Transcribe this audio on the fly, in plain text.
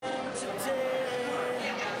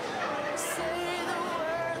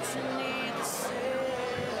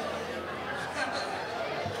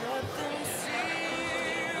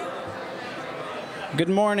Good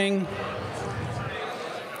morning.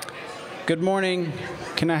 Good morning.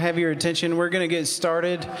 Can I have your attention? We're going to get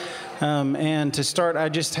started. And to start, I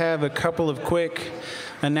just have a couple of quick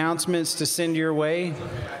announcements to send your way.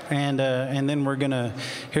 And then we're going to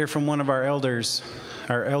hear from one of our elders,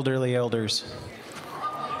 our elderly elders.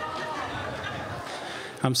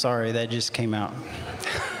 I'm sorry, that just came out.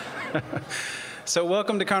 So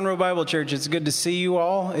welcome to Conroe Bible Church. It's good to see you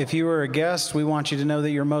all. If you are a guest, we want you to know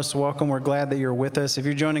that you're most welcome. We're glad that you're with us. If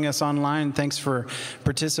you're joining us online, thanks for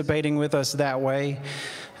participating with us that way.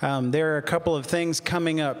 There are a couple of things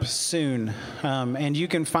coming up soon, and you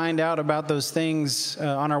can find out about those things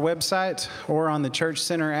on our website or on the Church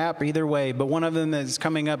Center app, either way. But one of them that's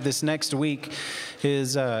coming up this next week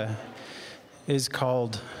is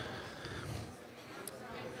called,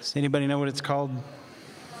 does anybody know what it's called?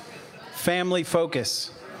 Family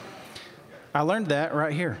Focus. I learned that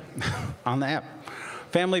right here on the app.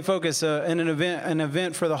 Family Focus, an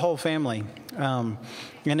event for the whole family. And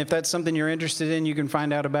if that's something you're interested in, you can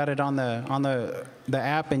find out about it on the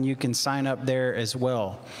app, and you can sign up there as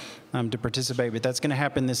well to participate. But that's going to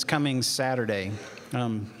happen this coming Saturday.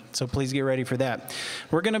 So please get ready for that.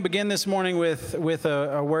 We're going to begin this morning with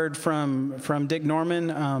a word from Dick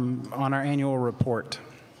Norman on our annual report.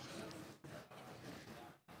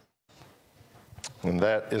 And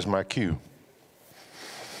that is my cue.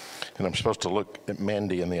 And I'm supposed to look at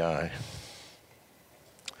Mandy in the eye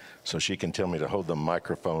so she can tell me to hold the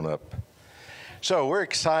microphone up. So we're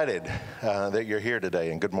excited that you're here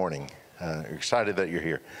today, and good morning. We're excited that you're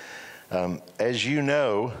here. As you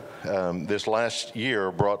know, this last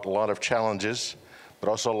year brought a lot of challenges, but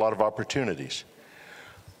also a lot of opportunities.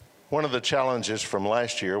 One of the challenges from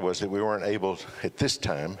last year was that we weren't able at this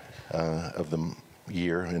time of the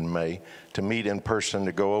year in May to meet in person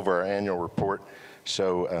to go over our annual report.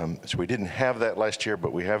 So we didn't have that last year,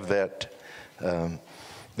 but we have that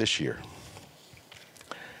this year.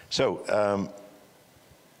 So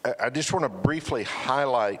I just want to briefly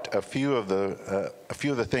highlight a few of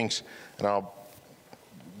the things, and I'll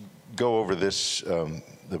go over this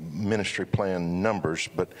the ministry plan numbers.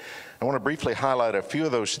 But I want to briefly highlight a few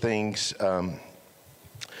of those things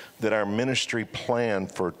that our ministry plan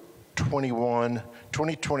for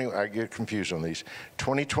 2020, I get confused on these,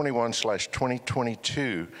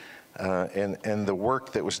 2021/2022, and the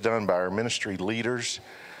work that was done by our ministry leaders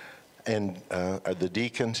and the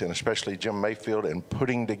deacons, and especially Jim Mayfield, in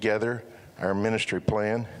putting together our ministry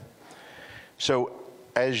plan. So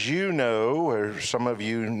as you know, or some of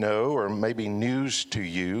you know, or maybe news to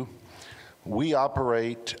you, we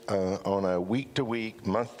operate on a week-to-week,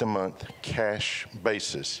 month-to-month cash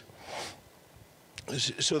basis.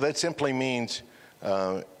 So that simply means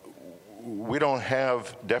we don't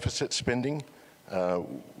have deficit spending.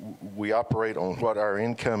 We operate on what our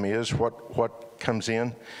income is, what comes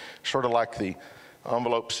in, sort of like the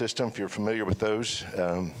envelope system, if you're familiar with those.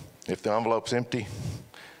 If the envelope's empty,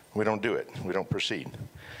 we don't do it. We don't proceed.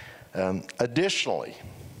 Additionally,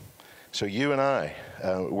 so you and I,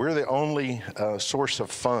 we're the only source of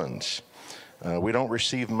funds. We don't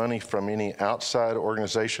receive money from any outside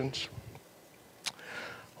organizations.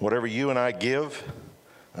 Whatever you and I give,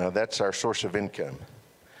 that's our source of income.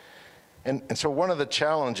 And so one of the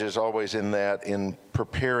challenges always in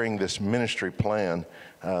preparing this ministry plan,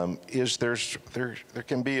 is there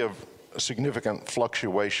can be a significant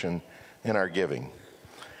fluctuation in our giving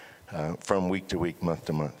from week to week, month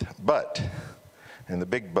to month. But, and the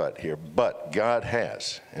big but here, but God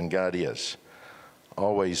has, and God is,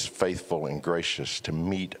 always faithful and gracious to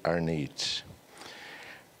meet our needs.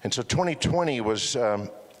 And so 2020 was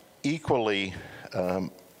equally,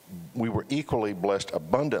 we were equally blessed,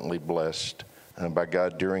 abundantly blessed by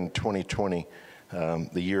God during 2020,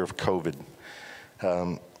 the year of COVID.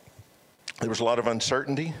 There was a lot of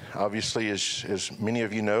uncertainty, obviously, as many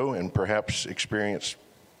of you know and perhaps experienced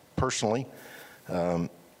personally.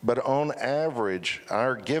 But on average,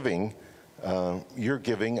 our giving, your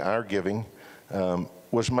giving, our giving,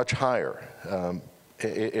 was much higher.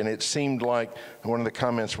 And it seemed like one of the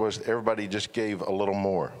comments was everybody just gave a little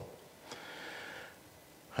more.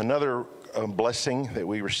 Another blessing that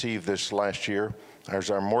we received this last year is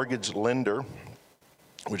our mortgage lender,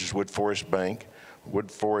 which is Woodforest Bank.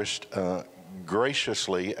 Woodforest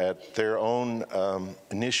graciously, at their own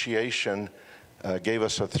initiation, gave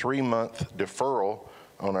us a 3-month deferral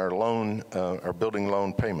on our loan, our building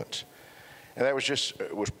loan payments. And that was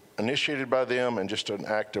was initiated by them and just an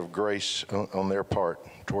act of grace on their part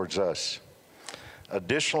towards us.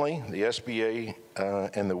 Additionally, the SBA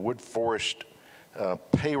and the Woodforest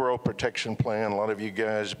payroll protection plan. A lot of you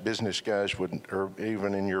guys, business guys, or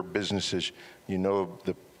even in your businesses, you know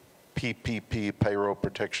the PPP, Payroll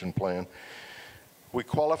Protection Plan. We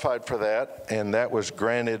qualified for that, and that was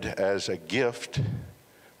granted as a gift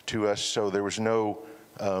to us, so there was no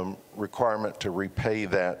requirement to repay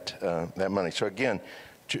that money. So again,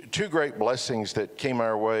 two great blessings that came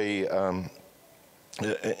our way, and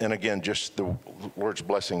again, just the Lord's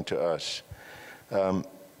blessing to us.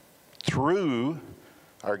 Through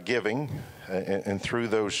our giving and through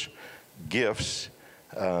those gifts,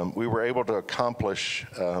 we were able to accomplish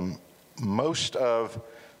most of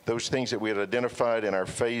those things that we had identified in our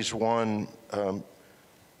phase one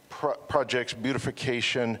projects,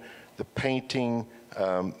 beautification, the painting,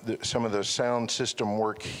 some of the sound system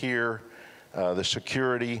work here, the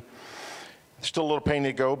security. Still a little pain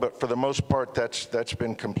to go, but for the most part, that's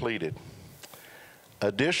been completed.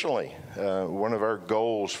 Additionally, one of our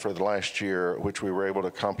goals for the last year, which we were able to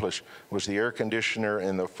accomplish, was the air conditioner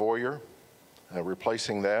in the foyer,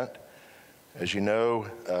 replacing that. As you know,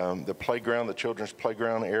 the playground, the children's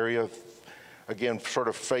playground area, again, sort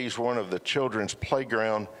of phase one of the children's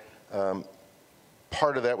playground,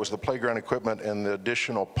 part of that was the playground equipment, and the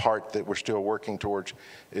additional part that we're still working towards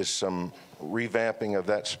is some revamping of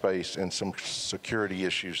that space and some security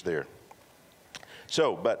issues there.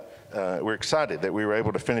 So, but we're excited that we were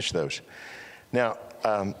able to finish those. Now,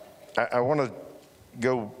 I want to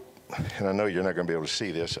go, and I know you're not going to be able to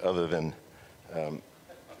see this other than,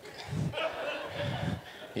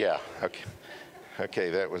 yeah, okay,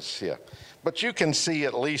 that was, yeah. But you can see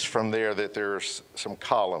at least from there that there's some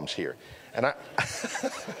columns here. And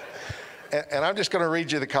and I'm just going to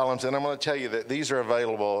read you the columns, and I'm going to tell you that these are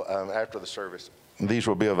available after the service. These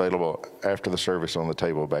will be available after the service on the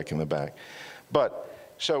table back in the back. But,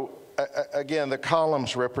 so, again, the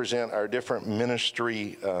columns represent our different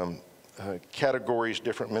ministry categories,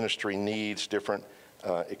 different ministry needs, different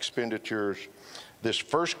expenditures. This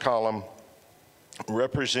first column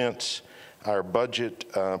represents our budget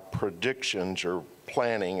predictions or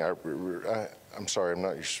planning. I'm sorry, I'm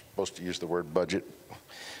not supposed to use the word budget.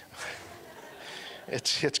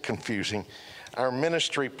 It's confusing. Our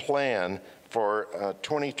ministry plan for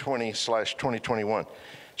 2020/2021.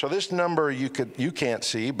 So this number you can't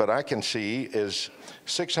see, but I can see, is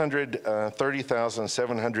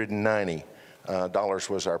 $630,790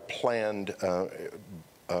 was our planned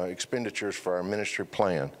expenditures for our ministry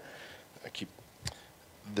plan.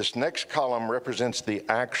 This next column represents the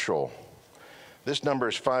actual. This number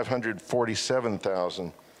is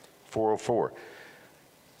 $547,404.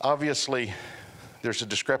 Obviously, there's a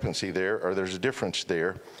discrepancy there, or there's a difference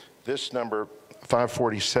there. This number,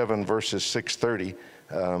 547 versus 630,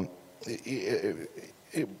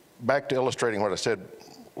 back to illustrating what I said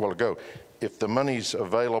a while ago, if the money's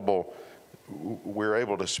available, we're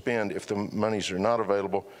able to spend. If the monies are not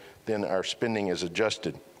available, then our spending is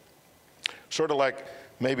adjusted. Sort of like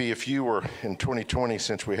maybe if you were in 2020,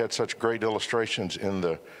 since we had such great illustrations in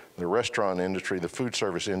the restaurant industry, the food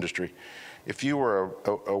service industry, if you were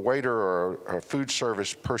a waiter or a food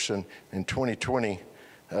service person in 2020,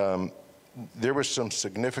 there was some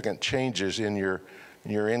significant changes in your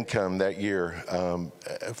income that year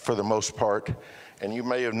for the most part, and you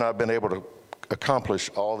may have not been able to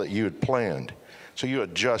accomplish all that you had planned. So you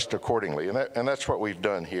adjust accordingly, and that's what we've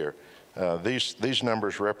done here. These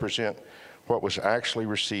numbers represent what was actually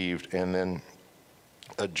received and then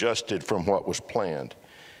adjusted from what was planned.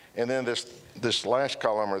 And then this last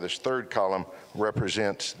column, or this third column,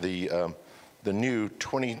 represents the new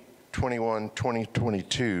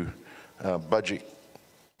 2021-2022 budget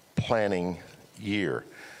planning year.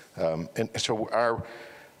 And so our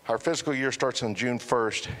fiscal year starts on June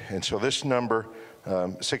 1st, and so this number,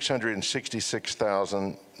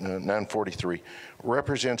 666,943,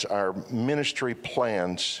 represents our ministry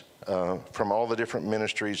plans from all the different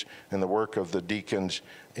ministries and the work of the deacons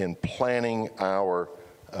in planning our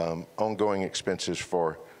ongoing expenses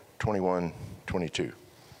for 21-22.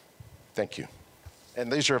 Thank you. And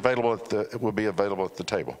these are available will be available at the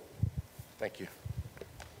table. Thank you.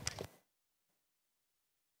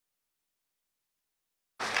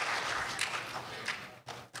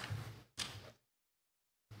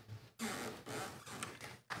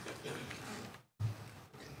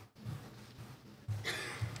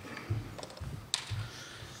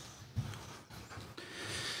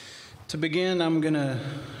 To begin, I'm gonna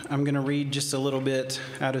read just a little bit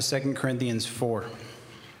out of 2 Corinthians 4,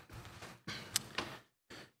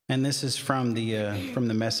 and this is from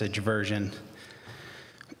the Message version.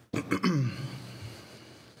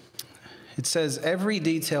 It says, "Every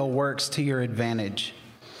detail works to your advantage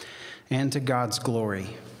and to God's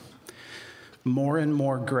glory. More and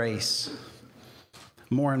more grace,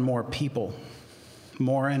 more and more people,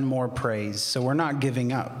 more and more praise. So we're not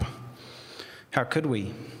giving up. How could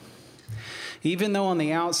we? Even though on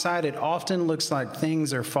the outside it often looks like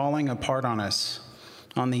things are falling apart on us,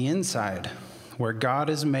 on the inside, where God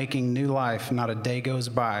is making new life, not a day goes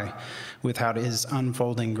by without his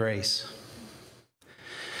unfolding grace.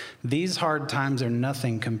 These hard times are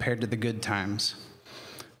nothing compared to the good times,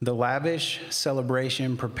 the lavish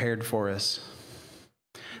celebration prepared for us.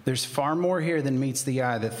 There's far more here than meets the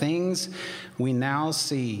eye. The things we now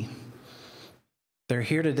see, they're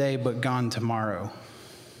here today but gone tomorrow.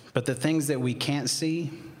 But the things that we can't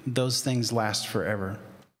see, those things last forever.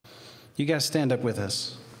 You guys stand up with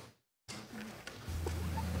us.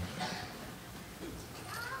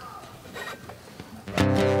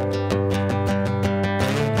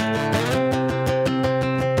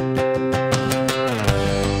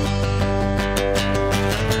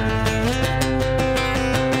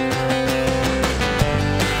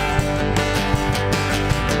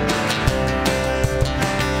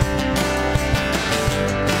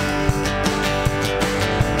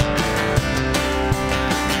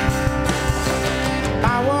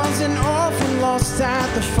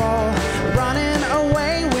 At the fall, running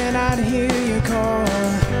away when I'd hear you call.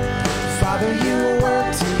 Father, you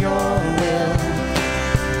work to your will.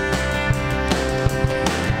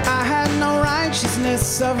 I had no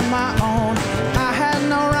righteousness of my own. I had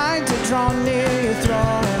no right to draw near your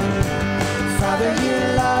throne. Father, you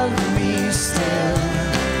loved me still.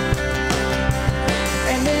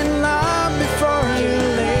 And in love before you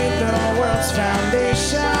laid the world's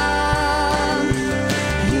foundation,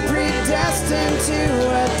 destined to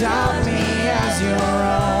adopt me as your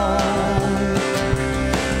own.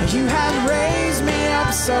 You had raised me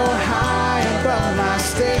up so high above my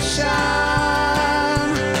station.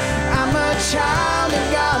 I'm a child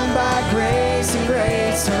of God by grace and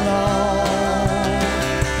grace alone.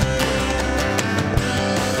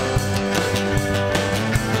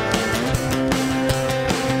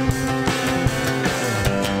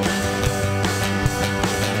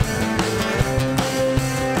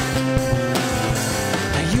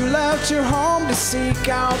 Your home to seek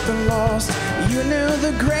out the lost. You knew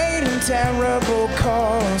the great and terrible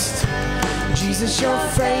cost. Jesus, your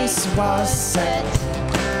face was set.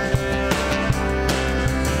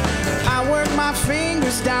 I worked my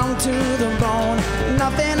fingers down to the bone.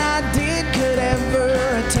 Nothing I did could ever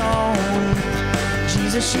atone.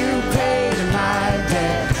 Jesus, you paid my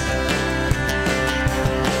debt.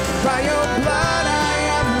 By your blood I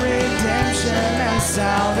have redemption and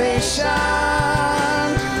salvation.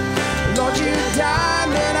 Lord, you died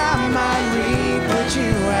that I might reap what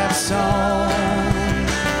you have sown.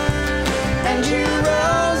 And you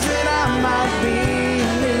rose that I might be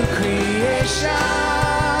a new creation.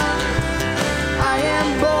 I am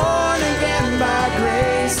born again by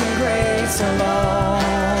grace and grace alone.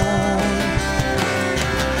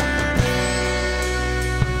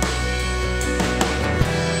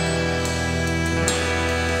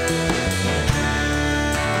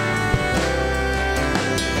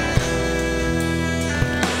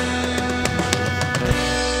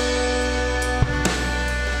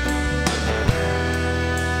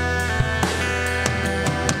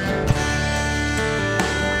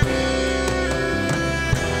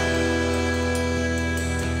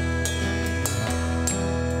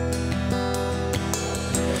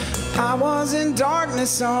 I was in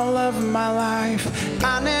darkness all of my life.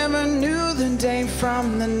 I never knew the day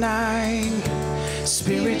from the night.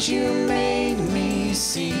 Spirit, you made me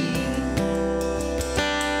see.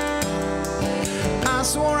 I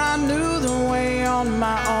swore I knew the way on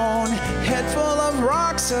my own. Head full of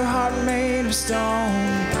rocks, a heart made of stone.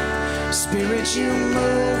 Spirit, you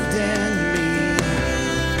moved in me.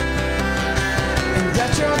 And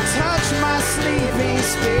at your touch, my sleeping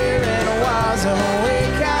spirit was awakened.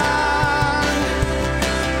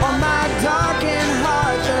 On my darkened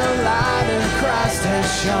heart, the light of Christ has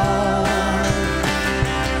shone.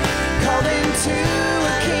 Called into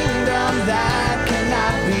a kingdom that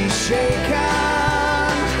cannot be shaken.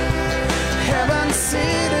 Heaven's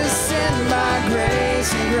citizen by grace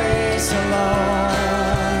and grace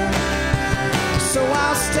alone. So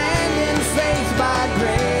I'll stand in faith by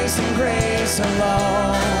grace and grace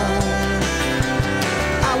alone.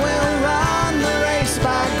 I will run the race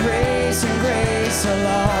by grace and grace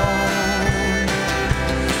alone.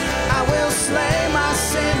 I will slay my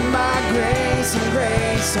sin by grace and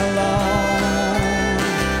grace alone.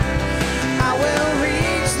 I will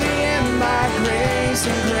reach the end by grace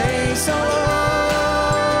and grace alone.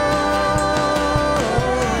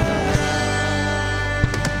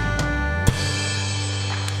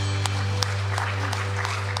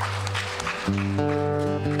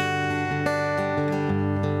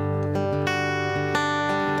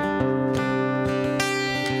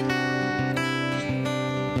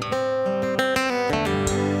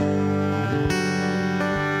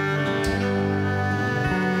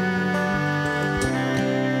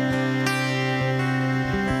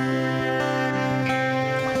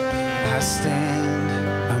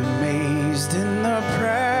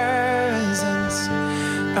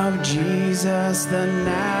 Jesus the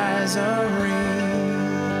Nazarene,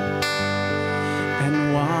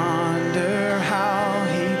 and wonder how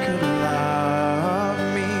he could love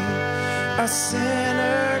me, a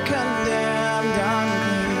sinner condemned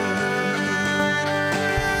unclean.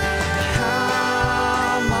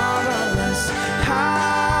 How marvelous,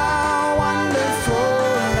 how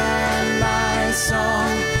wonderful, and my song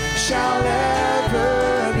shall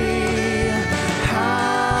ever be.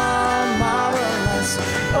 How marvelous,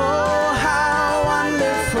 oh, how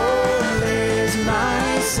wonderful is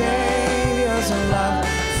my Savior's love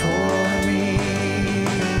for me.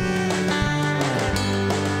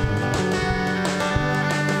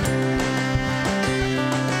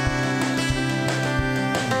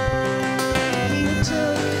 You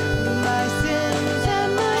took my sins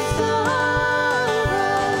and my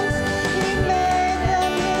sorrows, He made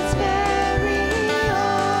them His very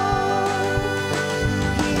own.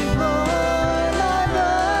 He bore my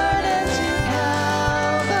burden to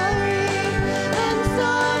Calvary and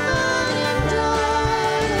suffered and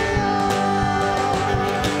died alone.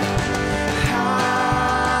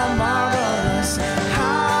 How marvelous,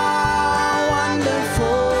 how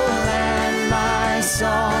wonderful, and my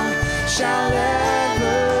song shall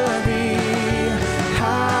ever be.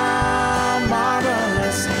 How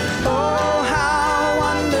marvelous, oh, how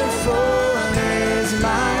wonderful is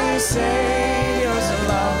my Savior's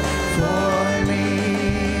love for me.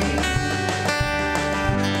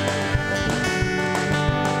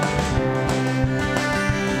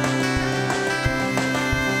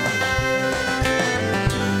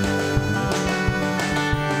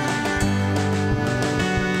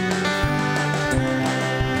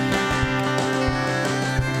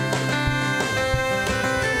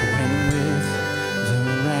 When with the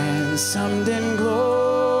ransomed in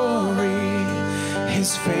glory,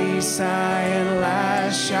 His face I at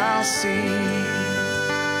last shall see,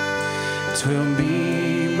 'twill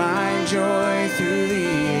be my joy through the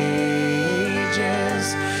ages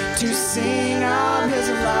to sing of His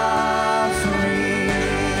love for me.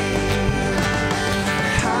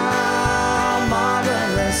 How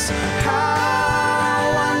marvelous, how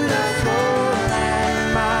wonderful,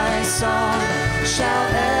 and my song shall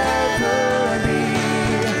ever be.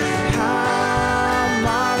 How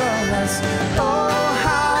marvelous, oh,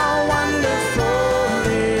 how wonderful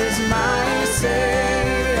is my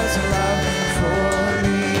Savior's love for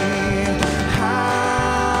me.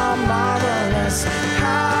 How marvelous,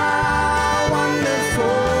 how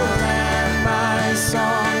wonderful, and my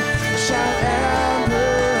song shall ever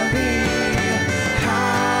be.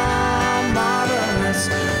 How marvelous,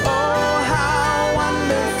 oh, how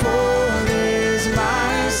wonderful is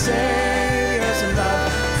my Savior's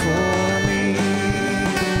love for me.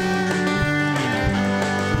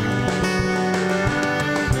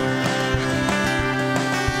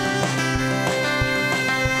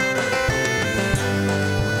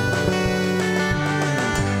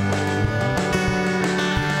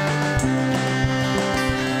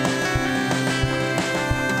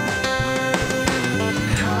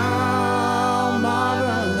 How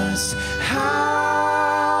marvelous,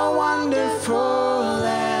 how wonderful,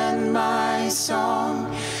 and my song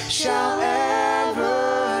shall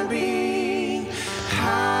ever be.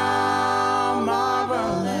 How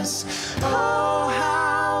marvelous, oh,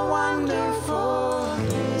 how wonderful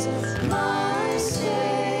is my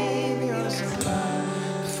Savior's love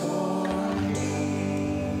for me.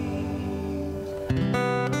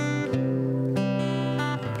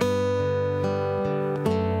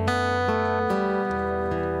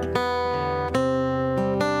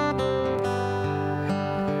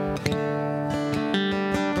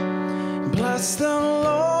 Bless the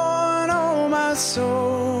Lord, oh my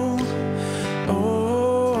soul,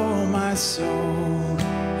 oh my soul.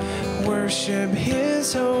 Worship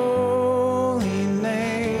His holy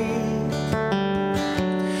name.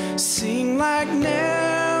 Sing like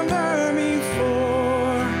never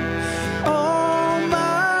before, oh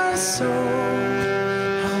my soul.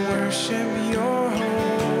 I worship Your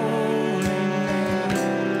holy name.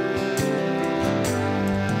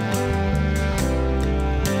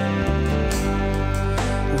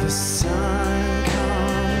 The sun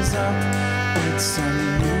comes up, it's a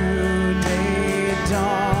new day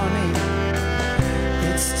dawning.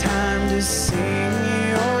 It's time to sing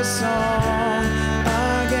Your song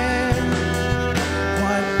again.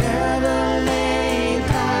 Whatever may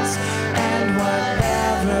pass and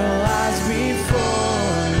whatever lies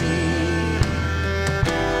before me,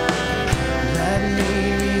 let me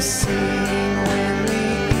be singing when the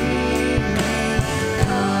evening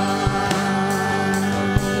comes.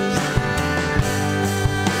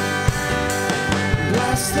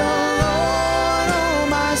 Bless the Lord, oh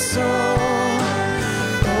my soul.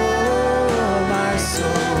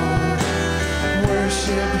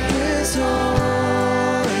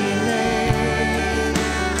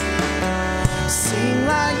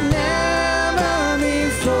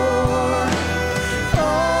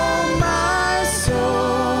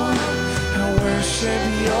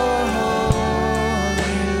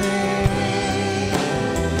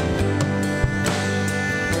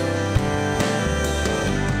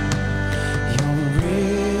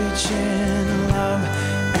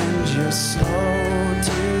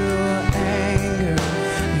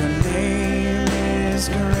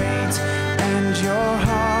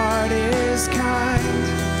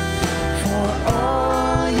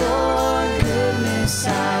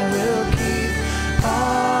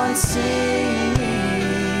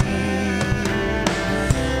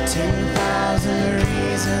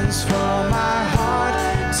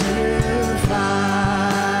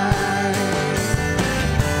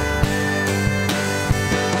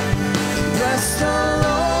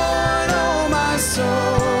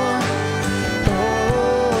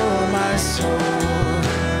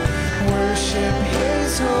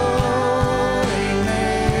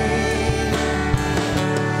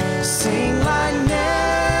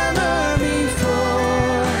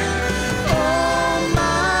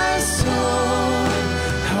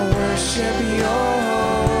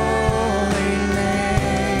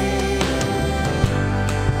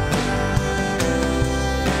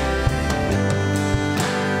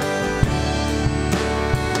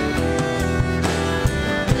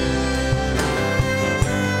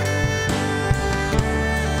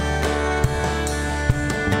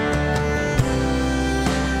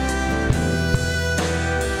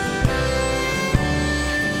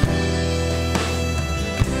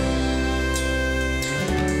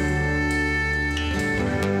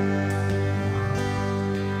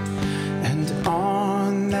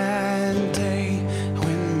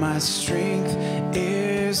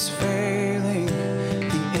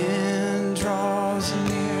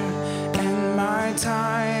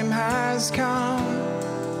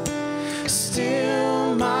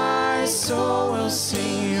 still my soul will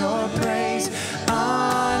sing your praise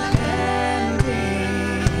unending.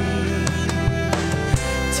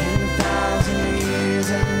 10,000 years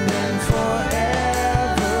and then forevermore.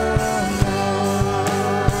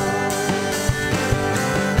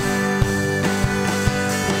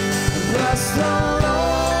 Bless the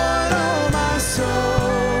Lord, oh my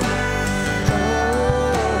soul,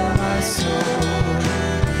 oh my soul.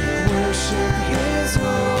 Worship His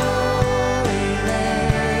holy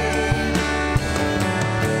name.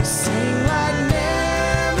 Sing like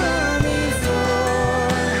never before.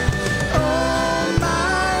 Oh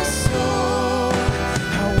my soul,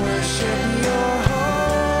 I worship Your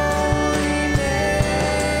holy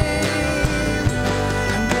name.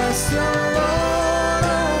 And bless the Lord,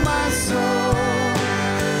 oh my soul,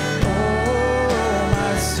 oh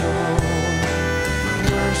my soul.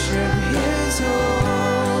 Worship His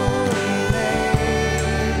holy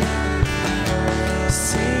name.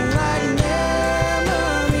 Sing like never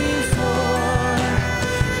before.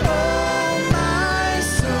 Oh my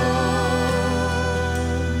soul,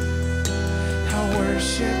 I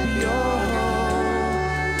worship Your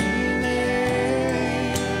holy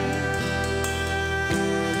name.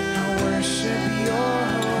 I worship Your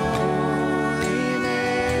holy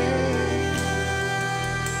name.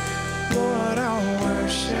 Lord, I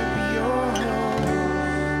worship Your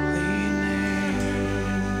holy name.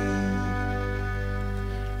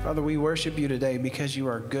 Father, we worship You today because You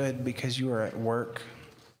are good, because You are at work.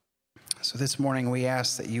 So this morning we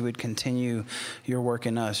ask that You would continue Your work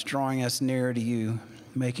in us, drawing us nearer to You,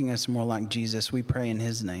 making us more like Jesus. We pray in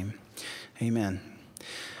His name. Amen.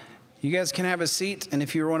 You guys can have a seat, and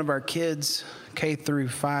if you're one of our kids, K through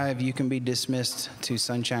 5, you can be dismissed to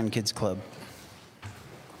Sunshine Kids Club.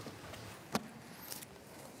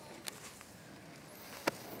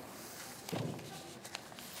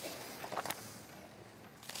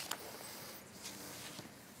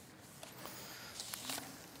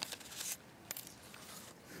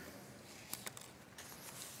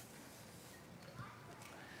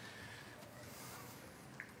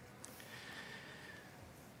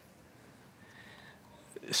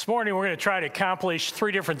 This morning, we're going to try to accomplish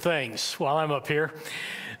 3 different things while I'm up here.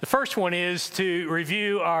 The first one is to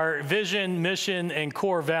review our vision, mission, and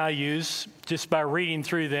core values just by reading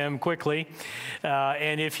through them quickly.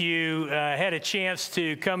 And if you had a chance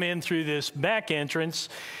to come in through this back entrance,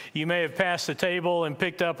 you may have passed the table and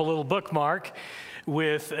picked up a little bookmark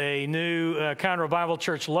with a new Conroe Bible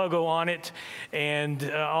Church logo on it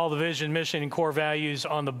and all the vision, mission, and core values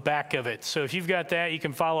on the back of it. So if you've got that, you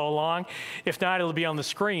can follow along. If not, it'll be on the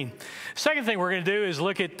screen. Second thing we're going to do is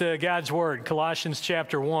look at God's Word, Colossians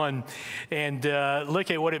chapter 1, and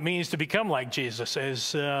look at what it means to become like Jesus,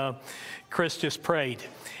 as Chris just prayed,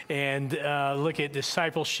 and look at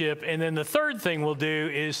discipleship. And then the third thing we'll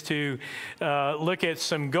do is to look at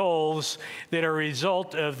some goals that are a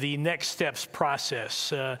result of the Next Steps process.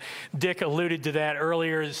 Dick alluded to that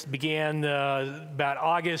earlier. It began about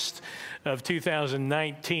August of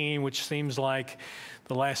 2019, which seems like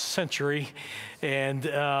the last century. And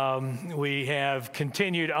we have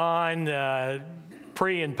continued on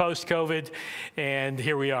pre and post-COVID, and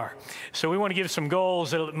here we are. So we want to give some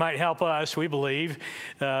goals that might help us, we believe,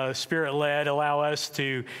 Spirit-led, allow us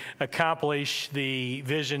to accomplish the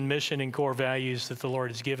vision, mission, and core values that the Lord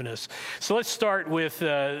has given us. So let's start with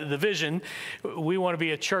the vision. We want to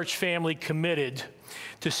be a church family committed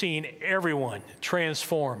to seeing everyone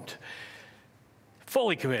transformed,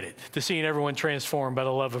 fully committed to seeing everyone transformed by the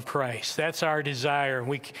love of Christ. That's our desire. And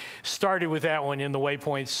we started with that one in the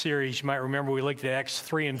Waypoint series. You might remember we looked at Acts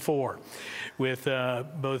 3 and 4 with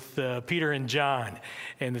both Peter and John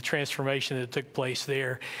and the transformation that took place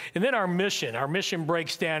there. And then our mission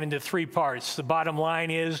breaks down into 3 parts. The bottom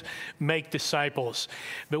line is make disciples.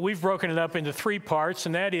 But we've broken it up into 3 parts,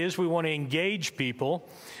 and that is we want to engage people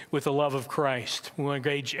with the love of Christ. We want to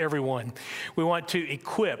engage everyone. We want to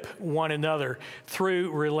equip one another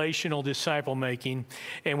through relational disciple making,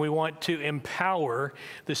 and we want to empower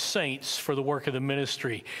the saints for the work of the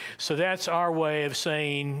ministry. So that's our way of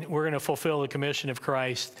saying we're going to fulfill the commission of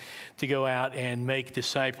Christ to go out and make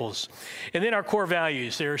disciples. And then our core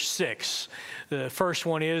values, there are 6. The first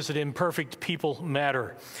one is that imperfect people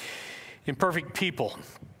matter. Imperfect people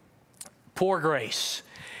pour grace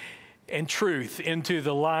and truth into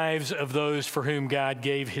the lives of those for whom God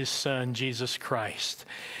gave His Son, Jesus Christ.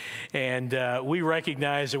 And we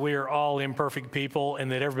recognize that we are all imperfect people and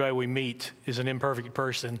that everybody we meet is an imperfect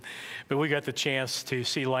person, but we got the chance to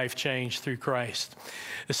see life change through Christ.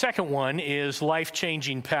 The second one is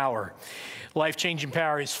life-changing power. Life-changing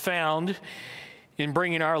power is found in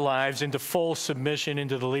bringing our lives into full submission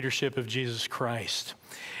into the leadership of Jesus Christ.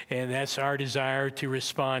 And that's our desire to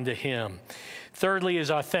respond to him. Thirdly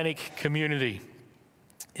is authentic community,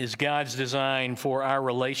 is God's design for our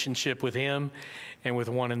relationship with him and with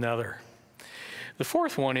one another. The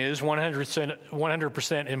fourth one is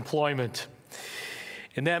 100% employment.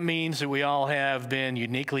 And that means that we all have been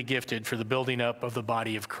uniquely gifted for the building up of the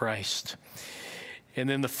body of Christ. And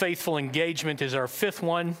then the faithful engagement is our fifth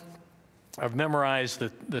one. I've memorized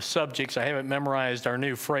the subjects. I haven't memorized our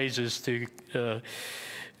new phrases to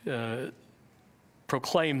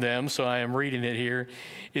proclaim them, so I am reading it here,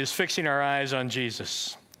 is fixing our eyes on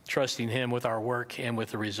Jesus, trusting him with our work and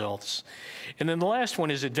with the results. And then the last one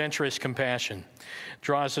is adventurous compassion.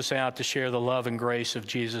 Draws us out to share the love and grace of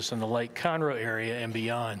Jesus in the Lake Conroe area and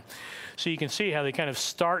beyond. So you can see how they kind of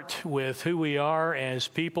start with who we are as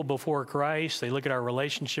people before Christ. They look at our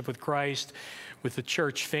relationship with Christ, with the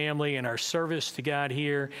church family and our service to God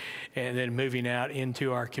here, and then moving out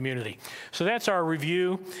into our community. So that's our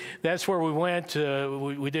review. That's where we went.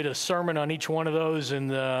 We did a sermon on each one of those in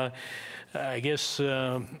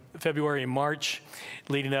February and March,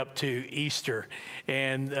 leading up to Easter.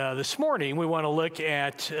 And this morning we want to look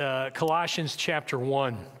at Colossians chapter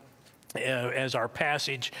 1. As our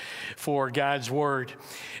passage for God's Word.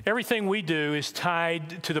 Everything we do is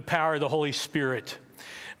tied to the power of the Holy Spirit,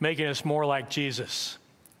 making us more like Jesus,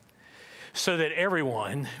 so that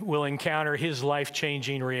everyone will encounter his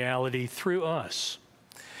life-changing reality through us.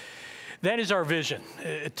 That is our vision,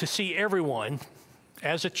 to see everyone,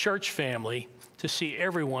 as a church family, to see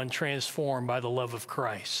everyone transformed by the love of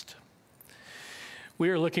Christ. We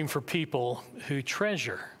are looking for people who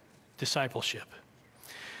treasure discipleship.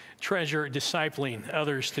 Treasure discipling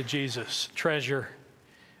others to Jesus. Treasure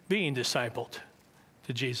being discipled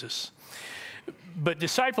to Jesus. But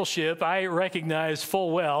discipleship, I recognize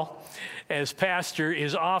full well as pastor,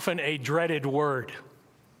 is often a dreaded word.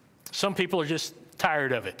 Some people are just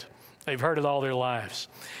tired of it. They've heard it all their lives.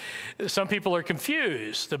 Some people are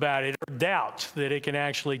confused about it or doubt that it can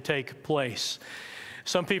actually take place.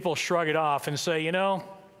 Some people shrug it off and say, you know,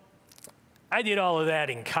 I did all of that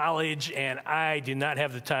in college, and I do not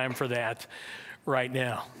have the time for that right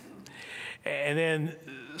now. And then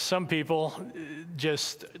some people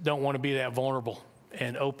just don't want to be that vulnerable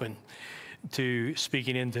and open to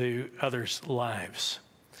speaking into others' lives.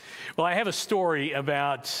 Well, I have a story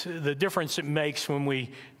about the difference it makes when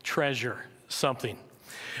we treasure something.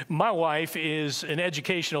 My wife is an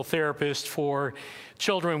educational therapist for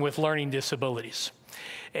children with learning disabilities,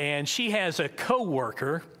 and she has a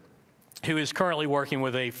coworker who is currently working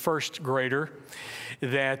with a first grader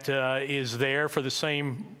that is there for the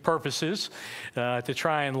same purposes, to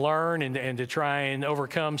try and learn and to try and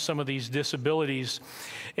overcome some of these disabilities.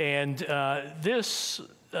 And this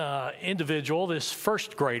individual, this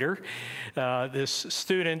first grader, this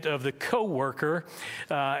student of the coworker,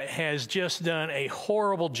 has just done a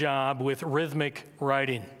horrible job with rhythmic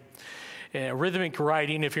writing. Rhythmic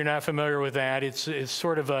writing, if you're not familiar with that, it's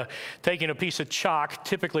sort of taking a piece of chalk,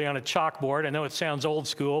 typically on a chalkboard. I know it sounds old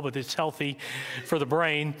school, but it's healthy for the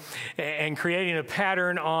brain, and creating a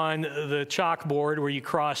pattern on the chalkboard where you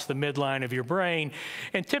cross the midline of your brain,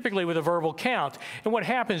 and typically with a verbal count. And what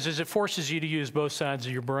happens is it forces you to use both sides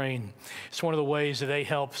of your brain. It's one of the ways that they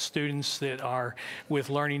help students that are with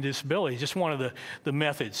learning disabilities, just one of the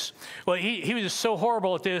methods. Well, he was just so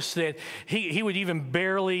horrible at this that he would even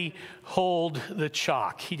barely hold the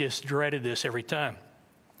chalk. He just dreaded this every time.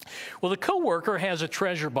 Well, the coworker has a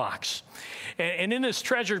treasure box. And in this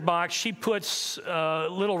treasure box, she puts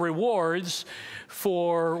little rewards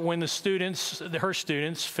for when her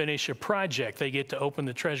students finish a project. They get to open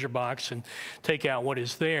the treasure box and take out what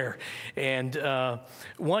is there. And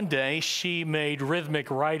one day, she made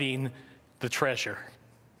rhythmic writing the treasure.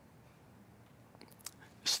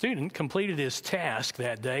 The student completed his task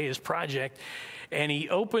that day, his project, and he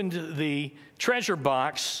opened the treasure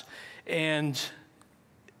box, and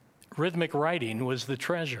rhythmic writing was the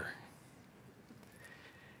treasure.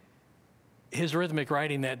 His rhythmic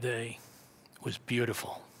writing that day was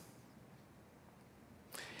beautiful.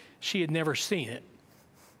 She had never seen it.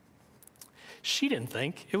 She didn't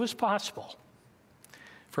think it was possible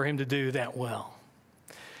for him to do that well.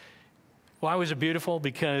 Why was it beautiful?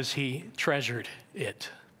 Because he treasured it.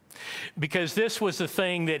 Because this was the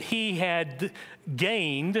thing that he had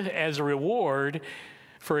gained as a reward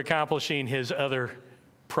for accomplishing his other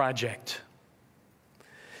project.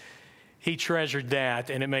 He treasured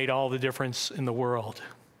that, and it made all the difference in the world.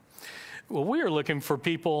 Well, we are looking for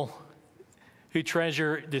people who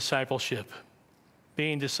treasure discipleship,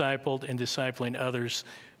 being discipled and discipling others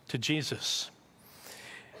to Jesus.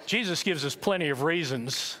 Jesus gives us plenty of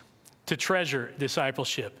reasons to treasure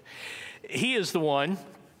discipleship. He is the one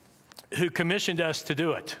who commissioned us to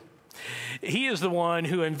do it. He is the one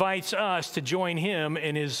who invites us to join him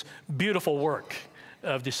in his beautiful work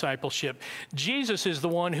of discipleship. Jesus is the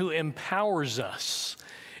one who empowers us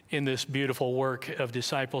in this beautiful work of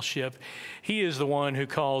discipleship. He is the one who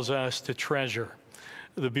calls us to treasure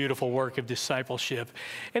the beautiful work of discipleship.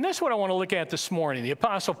 And that's what I want to look at this morning. The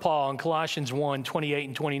Apostle Paul in Colossians 1, 28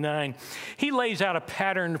 and 29, he lays out a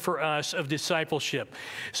pattern for us of discipleship.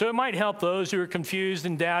 So it might help those who are confused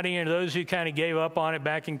and doubting, and those who kind of gave up on it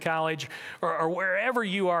back in college, or wherever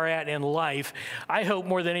you are at in life. I hope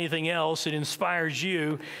more than anything else it inspires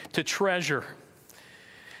you to treasure.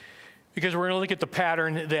 Because we're going to look at the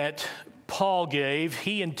pattern that Paul gave.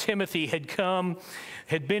 He and Timothy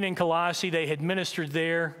had been in Colossae, they had ministered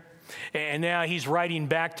there, and now he's writing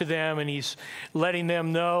back to them, and he's letting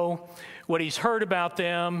them know what he's heard about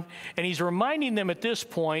them, and he's reminding them at this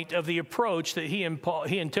point of the approach that he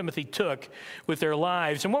and Timothy took with their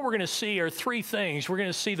lives. And what we're going to see are three things. We're going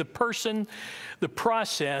to see the person, the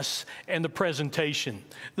process, and the presentation.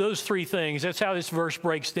 Those three things. That's how this verse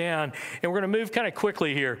breaks down. And we're going to move kind of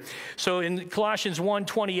quickly here. So in Colossians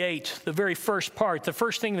 1:28, the very first part, the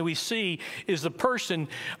first thing that we see is the person.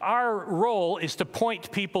 Our role is to point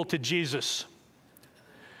people to Jesus.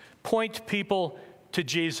 Point people to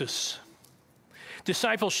Jesus.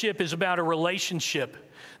 Discipleship is about a relationship,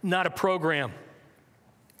 not a program.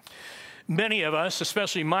 Many of us,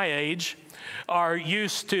 especially my age, are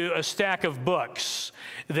used to a stack of books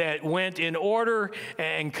that went in order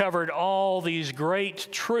and covered all these great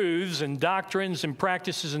truths and doctrines and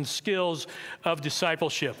practices and skills of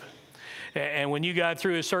discipleship. And when you got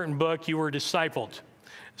through a certain book, you were discipled.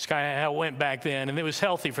 It's kind of how it went back then, and it was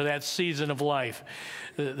healthy for that season of life.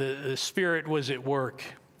 The Spirit was at work.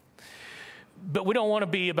 But we don't want to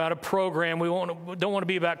be about a program. We don't want to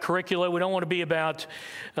be about curricula. We don't want to be about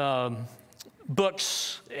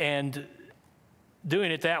books and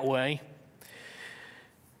doing it that way.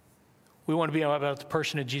 We want to be about the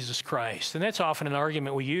person of Jesus Christ. And that's often an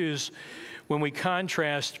argument we use when we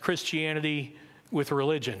contrast Christianity with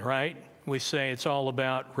religion, right? We say it's all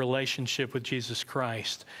about relationship with Jesus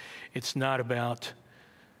Christ. It's not about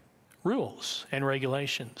rules and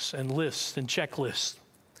regulations and lists and checklists.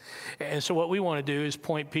 And so what we want to do is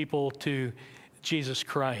point people to Jesus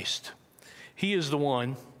Christ. He is the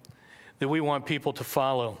one that we want people to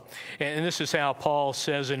follow. And this is how Paul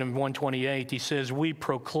says it in 1:28. He says, we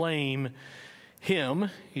proclaim him.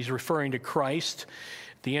 He's referring to Christ.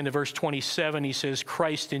 At the end of verse 27, he says,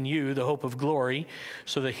 Christ in you, the hope of glory.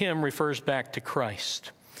 So the hymn refers back to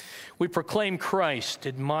Christ. We proclaim Christ,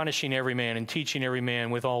 admonishing every man and teaching every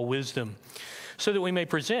man with all wisdom, so that we may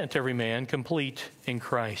present every man complete in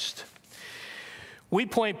Christ. We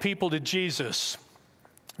point people to Jesus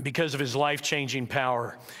because of his life-changing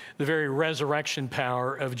power, the very resurrection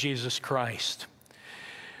power of Jesus Christ.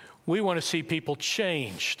 We want to see people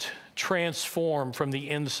changed, transformed from the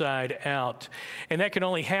inside out. And that can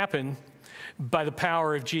only happen by the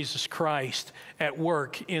power of Jesus Christ at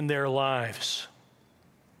work in their lives.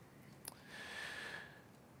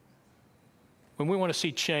 When we want to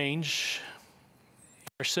see change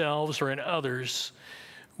in ourselves or in others,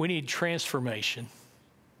 we need transformation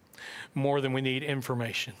more than we need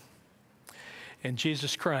information. And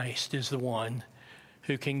Jesus Christ is the one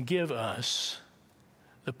who can give us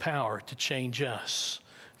the power to change us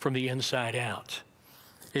from the inside out.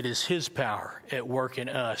 It is his power at work in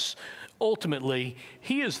us. Ultimately,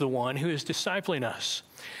 he is the one who is discipling us.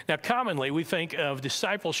 Now, commonly, we think of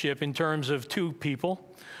discipleship in terms of two people,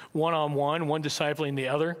 one-on-one, one discipling the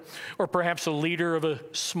other, or perhaps a leader of a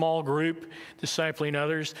small group discipling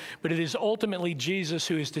others. But it is ultimately Jesus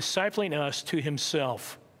who is discipling us to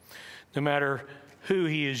himself, no matter who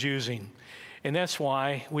he is using. And that's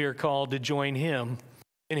why we are called to join him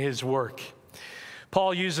in his work.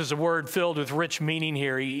 Paul uses a word filled with rich meaning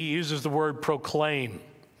here. He uses the word proclaim.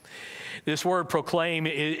 This word proclaim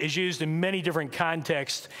is used in many different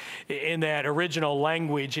contexts in that original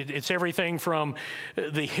language. It's everything from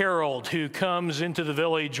the herald who comes into the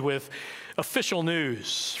village with official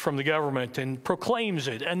news from the government and proclaims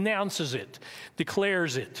it, announces it,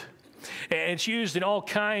 declares it. And it's used in all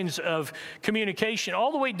kinds of communication,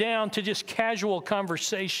 all the way down to just casual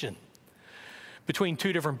conversation between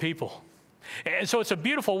two different people. And so it's a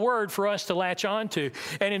beautiful word for us to latch onto.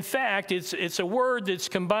 And in fact, it's a word that's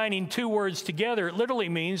combining two words together. It literally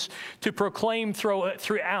means to proclaim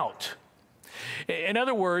throughout. In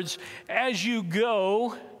other words, as you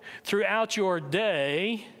go throughout your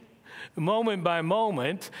day, moment by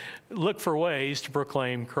moment, look for ways to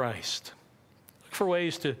proclaim Christ. Look for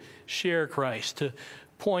ways to share Christ, to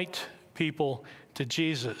point people to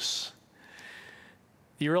Jesus.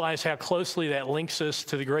 You realize how closely that links us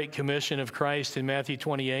to the Great Commission of Christ in Matthew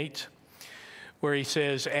 28, where he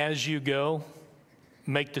says, as you go,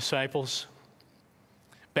 make disciples,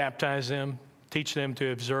 baptize them, teach them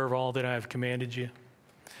to observe all that I have commanded you.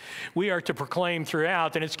 We are to proclaim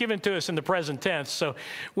throughout, and it's given to us in the present tense, so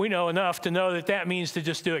we know enough to know that that means to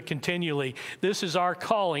just do it continually. This is our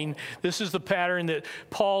calling. This is the pattern that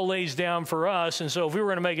Paul lays down for us, and so if we were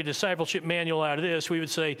going to make a discipleship manual out of this, we would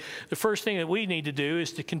say the first thing that we need to do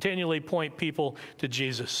is to continually point people to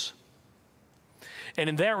Jesus. And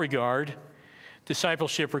in that regard,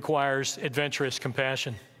 discipleship requires adventurous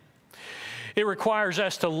compassion. It requires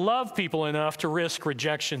us to love people enough to risk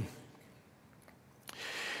rejection.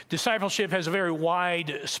 Discipleship has a very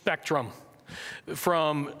wide spectrum,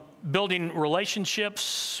 from building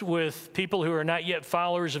relationships with people who are not yet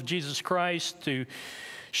followers of Jesus Christ, to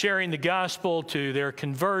sharing the gospel, to their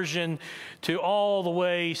conversion, to all the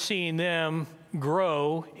way seeing them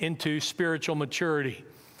grow into spiritual maturity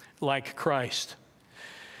like Christ.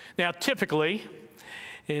 Now, typically,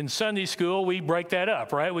 in Sunday school, we break that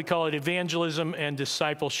up, right? We call it evangelism and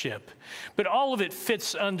discipleship. But all of it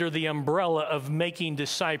fits under the umbrella of making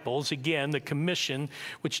disciples, again, the commission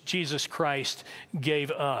which Jesus Christ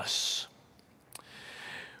gave us.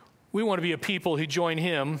 We want to be a people who join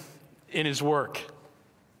him in his work.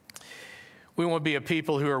 We want to be a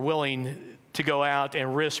people who are willing to go out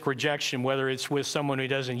and risk rejection, whether it's with someone who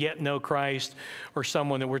doesn't yet know Christ or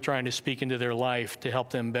someone that we're trying to speak into their life to help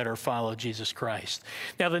them better follow Jesus Christ.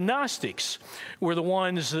 Now, the Gnostics were the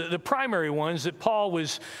ones, the primary ones that Paul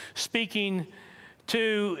was speaking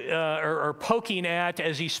to or poking at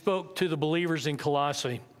as he spoke to the believers in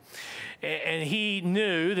Colossae. And he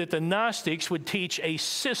knew that the Gnostics would teach a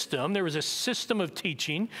system. There was a system of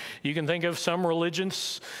teaching. You can think of some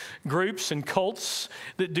religious groups and cults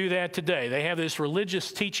that do that today. They have this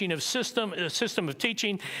religious teaching of system of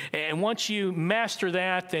teaching, and once you master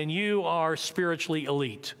that, then you are spiritually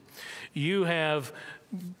elite. You have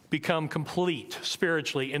become complete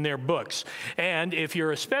spiritually in their books. And if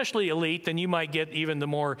you're especially elite, then you might get even the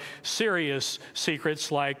more serious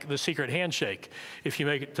secrets like the secret handshake if you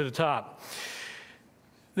make it to the top.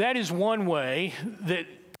 That is one way that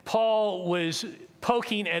Paul was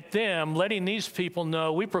poking at them, letting these people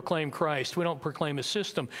know we proclaim Christ. We don't proclaim a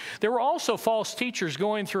system. There were also false teachers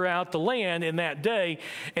going throughout the land in that day,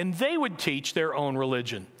 and they would teach their own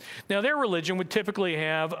religion. Now, their religion would typically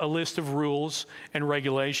have a list of rules and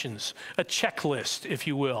regulations, a checklist, if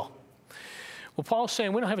you will. Well, Paul's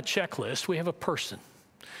saying we don't have a checklist, we have a person.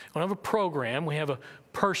 We don't have a program, we have a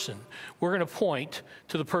person. We're going to point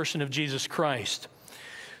to the person of Jesus Christ.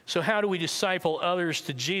 So how do we disciple others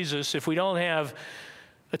to Jesus if we don't have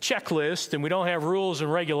a checklist and we don't have rules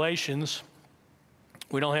and regulations?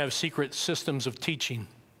 We don't have secret systems of teaching.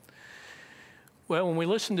 Well, when we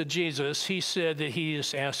listen to Jesus, he said that he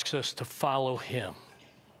just asks us to follow him.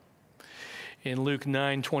 In Luke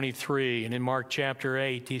 9:23 and in Mark chapter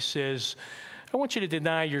 8, he says, I want you to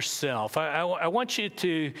deny yourself. I want you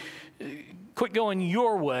to quit going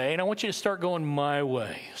your way, and I want you to start going my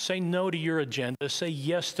way. Say no to your agenda. Say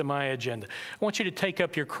yes to my agenda. I want you to take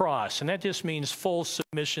up your cross, and that just means full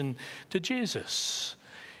submission to Jesus.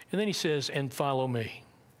 And then he says, and follow me.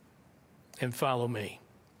 And follow me.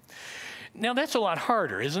 Now, that's a lot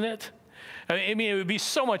harder, isn't it? I mean, it would be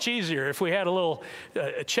so much easier if we had a little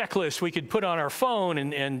checklist we could put on our phone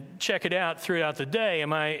and check it out throughout the day.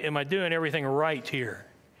 Am I doing everything right here?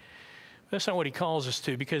 That's not what he calls us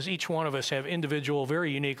to, because each one of us have individual,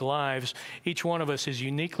 very unique lives. Each one of us is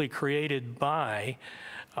uniquely created by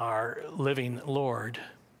our living Lord.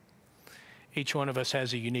 Each one of us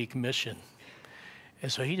has a unique mission. And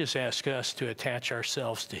so he just asks us to attach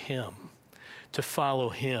ourselves to him, to follow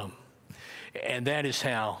him. And that is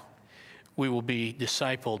how we will be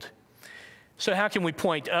discipled. So how can we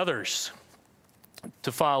point others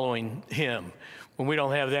to following him when we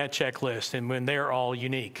don't have that checklist and when they're all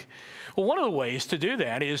unique? Well, one of the ways to do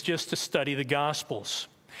that is just to study the Gospels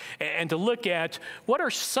and to look at what are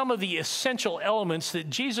some of the essential elements that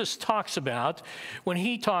Jesus talks about when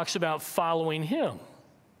he talks about following him.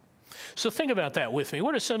 So think about that with me.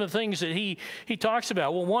 What are some of the things that he talks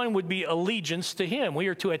about? Well, one would be allegiance to him. We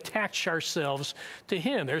are to attach ourselves to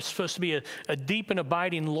him. There's supposed to be a deep and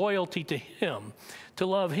abiding loyalty to him, to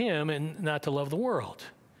love him and not to love the world.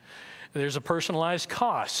 There's a personalized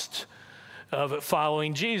cost of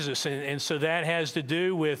following Jesus. And so that has to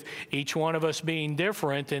do with each one of us being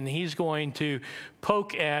different, and he's going to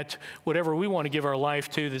poke at whatever we want to give our life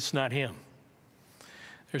to that's not him.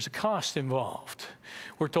 There's a cost involved.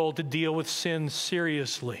 We're told to deal with sin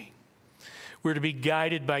seriously. We're to be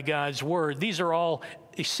guided by God's word. These are all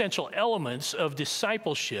essential elements of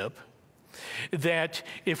discipleship that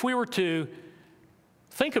if we were to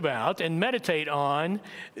think about and meditate on,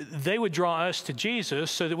 they would draw us to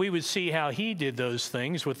Jesus so that we would see how he did those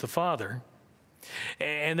things with the Father.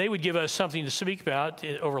 And they would give us something to speak about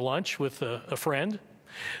over lunch with a friend.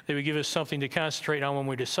 They would give us something to concentrate on when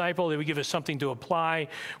we disciple. They would give us something to apply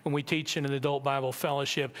when we teach in an adult Bible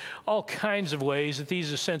fellowship. All kinds of ways that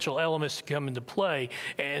these essential elements come into play.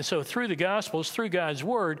 And so through the Gospels, through God's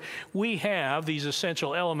Word, we have these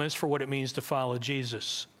essential elements for what it means to follow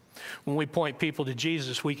Jesus. When we point people to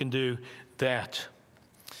Jesus, we can do that.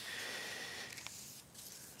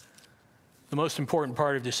 The most important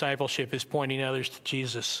part of discipleship is pointing others to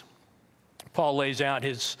Jesus. Paul lays out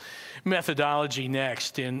his methodology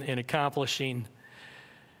next in accomplishing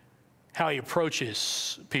how he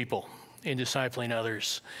approaches people in discipling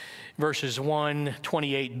others. Verses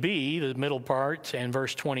 1:28b, the middle part, and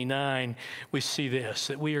verse 29, we see this,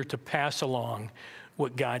 that we are to pass along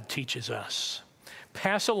what God teaches us.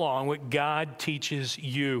 Pass along what God teaches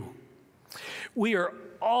you. We are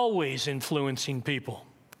always influencing people.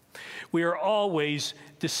 We are always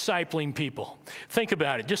discipling people. Think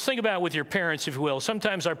about it. Just think about it with your parents, if you will.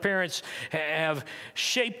 Sometimes our parents have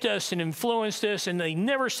shaped us and influenced us, and they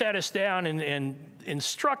never sat us down and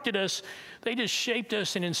instructed us. They just shaped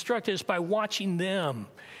us and instructed us by watching them.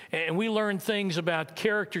 And we learned things about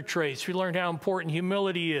character traits. We learned how important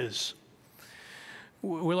humility is.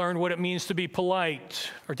 We learned what it means to be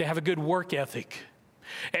polite or to have a good work ethic.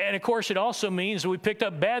 And of course, it also means that we picked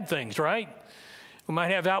up bad things, right? We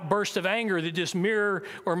might have outbursts of anger that just mirror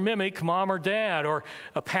or mimic mom or dad, or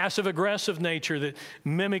a passive-aggressive nature that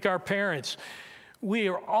mimic our parents. We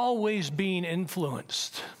are always being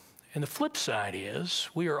influenced. And the flip side is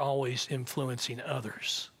we are always influencing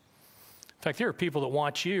others. In fact, there are people that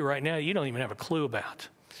watch you right now you don't even have a clue about.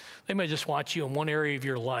 They may just watch you in one area of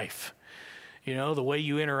your life. You know, the way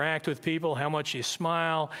you interact with people, how much you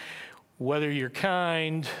smile, whether you're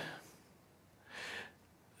kind.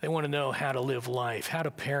 They want to know how to live life, how to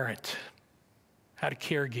parent, how to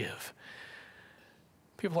caregive.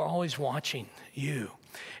 People are always watching you.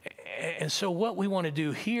 And so what we want to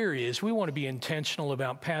do here is we want to be intentional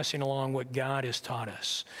about passing along what God has taught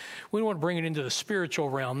us. We want to bring it into the spiritual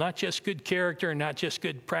realm, not just good character and not just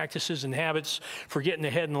good practices and habits for getting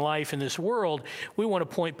ahead in life in this world. We want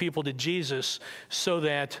to point people to Jesus so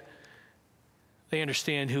that they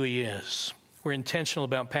understand who he is. We're intentional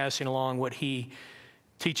about passing along what he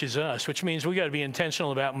teaches us, which means we got to be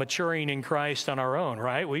intentional about maturing in Christ on our own,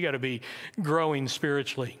 right? We got to be growing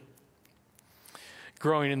spiritually,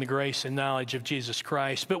 growing in the grace and knowledge of Jesus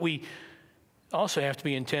Christ. But we also have to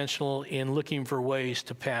be intentional in looking for ways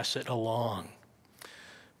to pass it along.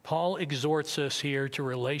 Paul exhorts us here to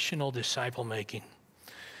relational disciple making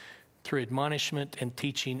through admonishment and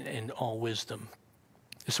teaching and all wisdom.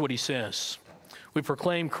 This is what he says. We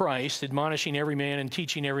proclaim Christ, admonishing every man and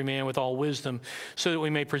teaching every man with all wisdom, so that we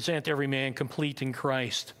may present every man complete in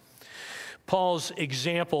Christ. Paul's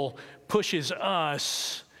example pushes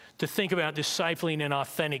us to think about discipling an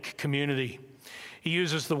authentic community. He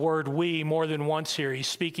uses the word we more than once here. He's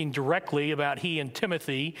speaking directly about he and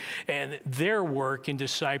Timothy and their work in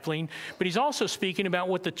discipling, but he's also speaking about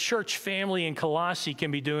what the church family in Colossae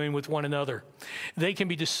can be doing with one another. They can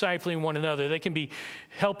be discipling one another. They can be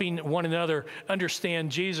helping one another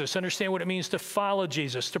understand Jesus, understand what it means to follow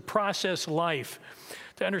Jesus, to process life,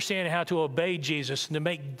 to understand how to obey Jesus, and to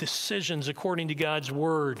make decisions according to God's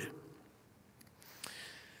word.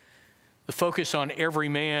 The focus on every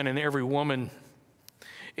man and every woman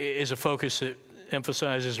is a focus that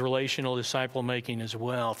emphasizes relational disciple making as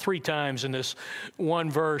well. 3 times in this one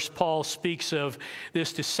verse, Paul speaks of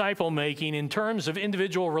this disciple making in terms of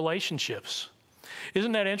individual relationships.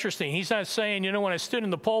 Isn't that interesting? He's not saying, you know, when I stood in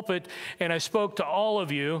the pulpit and I spoke to all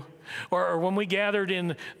of you, or when we gathered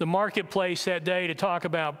in the marketplace that day to talk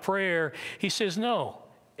about prayer, he says, no.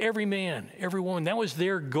 Every man, every woman, that was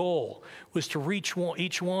their goal, was to reach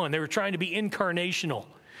each one. They were trying to be incarnational,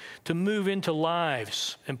 to move into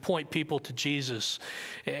lives and point people to Jesus.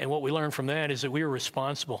 And what we learned from that is that we are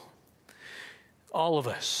responsible, all of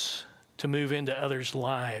us, to move into others'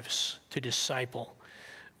 lives, to disciple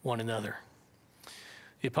one another.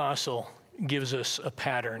 The apostle gives us a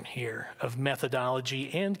pattern here of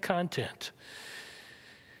methodology and content.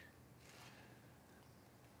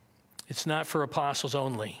 It's not for apostles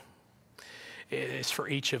only. It's for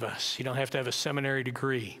each of us. You don't have to have a seminary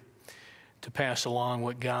degree to pass along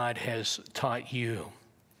what God has taught you.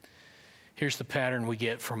 Here's the pattern we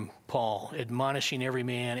get from Paul: admonishing every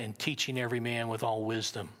man and teaching every man with all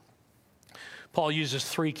wisdom. Paul uses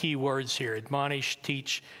three key words here: admonish,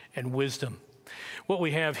 teach, and wisdom. What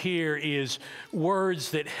we have here is words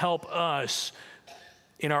that help us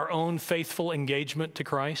in our own faithful engagement to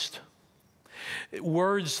Christ.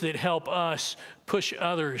 Words that help us push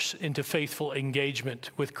others into faithful engagement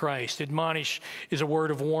with Christ. Admonish is a word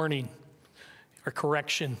of warning or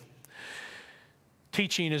correction.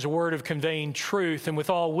 Teaching is a word of conveying truth, and with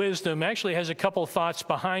all wisdom actually has a couple of thoughts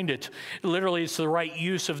behind it. Literally, it's the right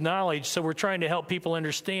use of knowledge. So we're trying to help people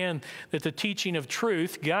understand that the teaching of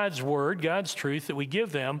truth, God's word, God's truth that we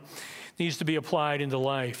give them, needs to be applied into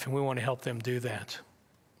life, and we want to help them do that.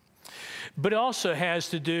 But it also has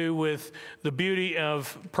to do with the beauty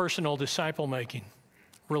of personal disciple making,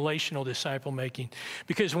 relational disciple making.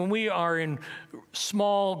 Because when we are in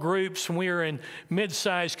small groups, when we are in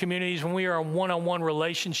mid-sized communities, when we are in one-on-one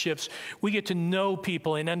relationships, we get to know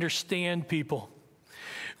people and understand people.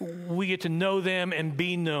 We get to know them and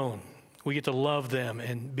be known. We get to love them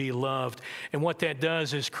and be loved. And what that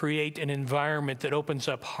does is create an environment that opens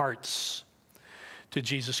up hearts to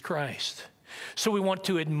Jesus Christ. So we want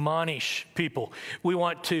to admonish people. We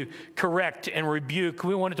want to correct and rebuke.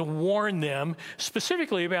 We want to warn them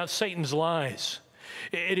specifically about Satan's lies.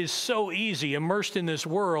 It is so easy, immersed in this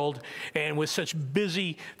world and with such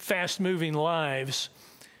busy, fast-moving lives,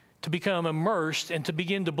 to become immersed and to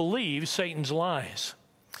begin to believe Satan's lies.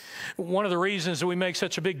 One of the reasons that we make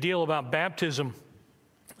such a big deal about baptism,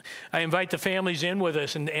 I invite the families in with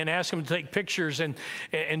us and ask them to take pictures and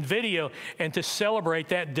video and to celebrate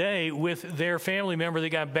that day with their family member that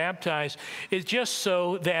got baptized. It's just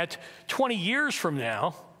so that 20 years from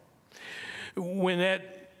now, when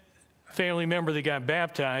that family member that got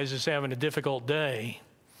baptized is having a difficult day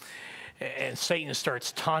and Satan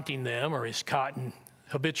starts taunting them or is caught in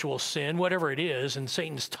habitual sin, whatever it is, and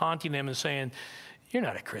Satan's taunting them and saying, "You're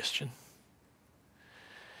not a Christian."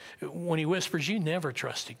 When he whispers, "You never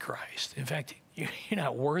trusted Christ. In fact, you're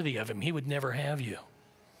not worthy of him. He would never have you."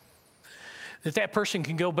 That person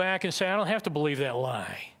can go back and say, "I don't have to believe that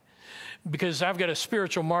lie because I've got a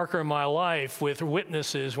spiritual marker in my life with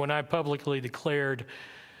witnesses when I publicly declared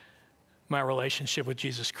my relationship with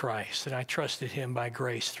Jesus Christ, and I trusted him by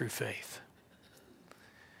grace through faith."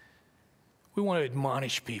 We want to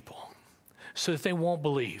admonish people so that they won't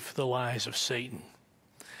believe the lies of Satan.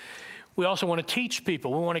 We also want to teach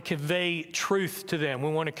people. We want to convey truth to them.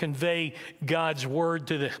 We want to convey God's word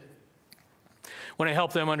to them. We want to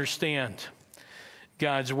help them understand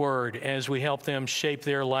God's word as we help them shape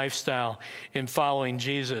their lifestyle in following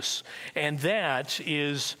Jesus. And that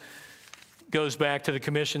goes back to the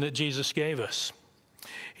commission that Jesus gave us.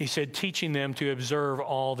 He said, teaching them to observe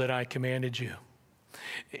all that I commanded you.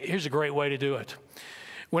 Here's a great way to do it.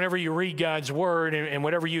 Whenever you read God's word and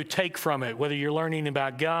whatever you take from it, whether you're learning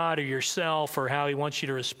about God or yourself or how he wants you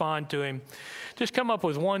to respond to him, just come up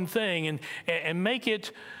with one thing and make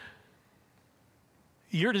it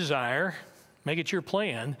your desire, make it your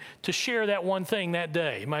plan to share that one thing that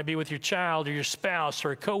day. It might be with your child or your spouse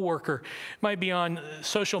or a coworker. It might be on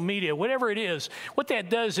social media, whatever it is. What that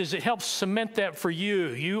does is it helps cement that for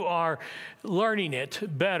you. You are learning it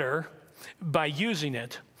better by using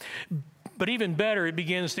it. But even better, it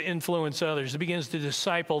begins to influence others. It begins to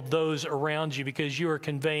disciple those around you because you are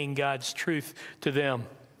conveying God's truth to them.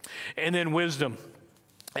 And then wisdom,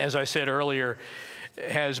 as I said earlier,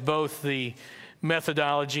 has both the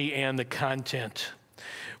methodology and the content.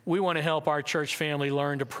 We want to help our church family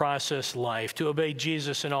learn to process life, to obey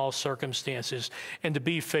Jesus in all circumstances, and to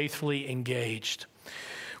be faithfully engaged.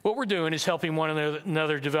 What we're doing is helping one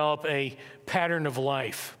another develop a pattern of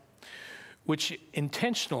life, which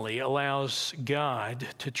intentionally allows God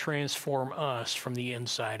to transform us from the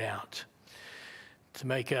inside out, to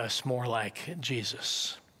make us more like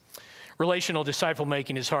Jesus. Relational disciple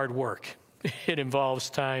making is hard work. It involves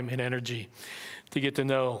time and energy to get to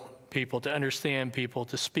know people, to understand people,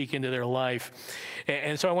 to speak into their life.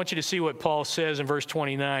 And so I want you to see what Paul says in verse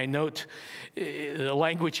 29. Note the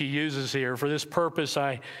language he uses here. For this purpose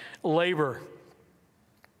I labor,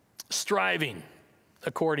 striving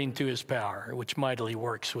according to his power, which mightily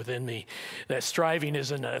works within me. That striving is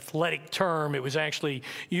an athletic term. It was actually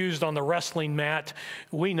used on the wrestling mat.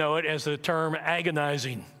 We know it as the term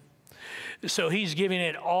agonizing. So he's giving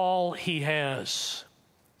it all he has.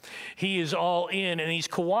 He is all in, and he's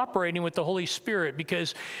cooperating with the Holy Spirit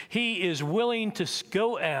because he is willing to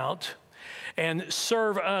go out and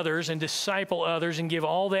serve others and disciple others and give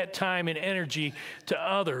all that time and energy to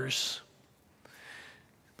others.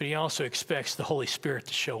 But he also expects the Holy Spirit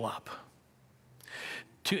to show up,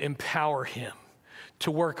 to empower him,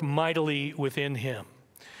 to work mightily within him,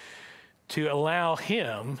 to allow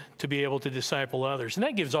him to be able to disciple others. And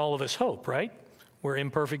that gives all of us hope, right? We're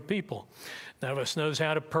imperfect people. None of us knows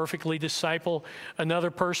how to perfectly disciple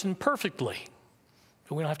another person perfectly.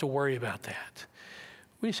 But we don't have to worry about that.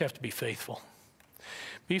 We just have to be faithful.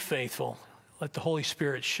 Be faithful. Let the Holy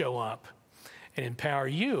Spirit show up and empower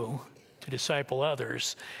you to disciple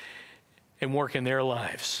others and work in their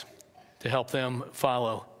lives to help them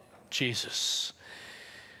follow Jesus.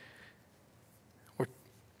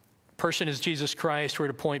 Person is Jesus Christ. We're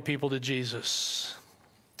to point people to Jesus.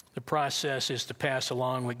 The process is to pass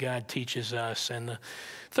along what God teaches us. And the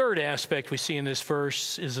third aspect we see in this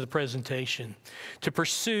verse is the presentation, to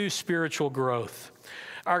pursue spiritual growth.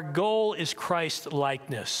 Our goal is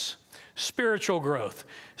Christ-likeness, spiritual growth,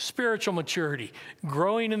 spiritual maturity,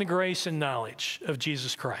 growing in the grace and knowledge of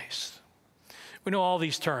Jesus Christ. We know all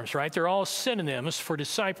these terms, right? They're all synonyms for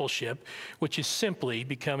discipleship, which is simply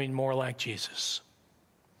becoming more like Jesus.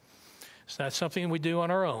 It's not something we do on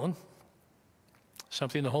our own,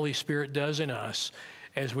 something the Holy Spirit does in us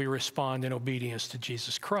as we respond in obedience to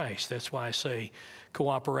Jesus Christ. That's why I say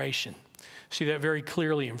cooperation. See that very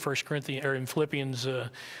clearly in Philippians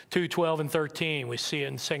 2, 12 and 13. We see it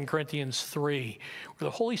in 2 Corinthians 3, where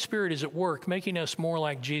the Holy Spirit is at work, making us more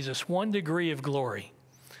like Jesus, one degree of glory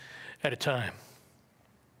at a time.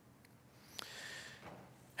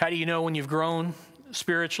 How do you know when you've grown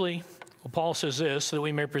spiritually? Well, Paul says this, so that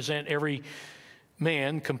we may present every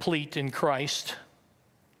man complete in Christ.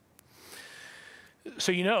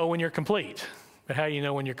 So you know when you're complete. But how do you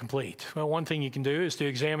know when you're complete? Well, one thing you can do is to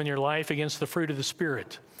examine your life against the fruit of the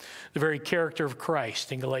Spirit, the very character of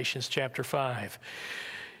Christ in Galatians chapter 5.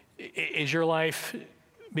 Is your life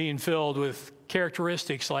being filled with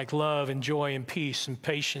characteristics like love and joy and peace and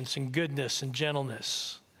patience and goodness and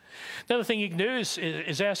gentleness? Another thing you can do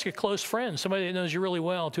is ask a close friend, somebody that knows you really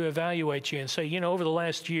well, to evaluate you and say, over the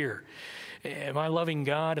last year, am I loving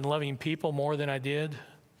God and loving people more than I did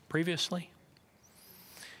previously?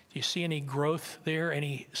 Do you see any growth there,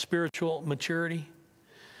 any spiritual maturity?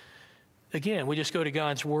 Again, we just go to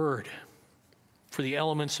God's Word for the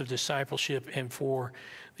elements of discipleship and for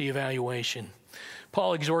the evaluation.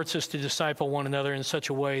 Paul exhorts us to disciple one another in such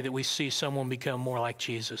a way that we see someone become more like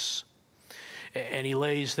Jesus. And he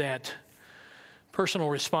lays that personal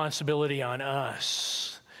responsibility on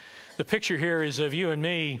us. The picture here is of you and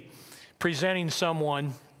me presenting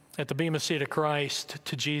someone at the Bema Seat of Christ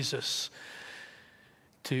to Jesus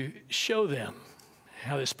to show them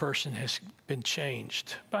how this person has been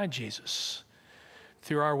changed by Jesus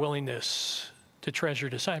through our willingness to treasure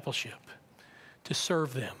discipleship, to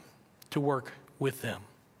serve them, to work with them.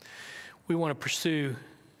 We want to pursue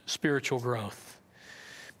spiritual growth.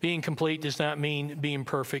 Being complete does not mean being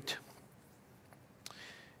perfect. It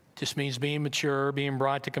just means being mature, being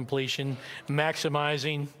brought to completion,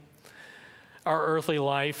 maximizing our earthly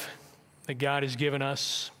life that God has given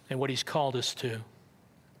us and what He's called us to.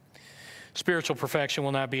 Spiritual perfection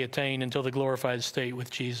will not be attained until the glorified state with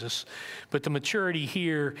Jesus. But the maturity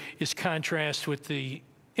here is contrast with the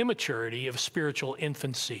immaturity of spiritual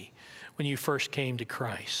infancy when you first came to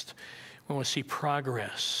Christ. We want to see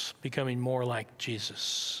progress, becoming more like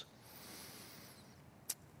Jesus.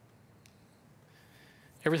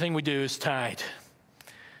 Everything we do is tied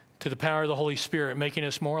to the power of the Holy Spirit, making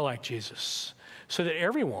us more like Jesus, so that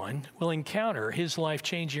everyone will encounter His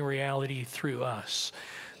life-changing reality through us.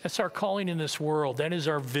 That's our calling in this world. That is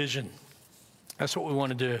our vision. That's what we want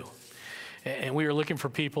to do. And we are looking for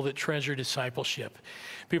people that treasure discipleship,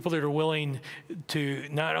 people that are willing to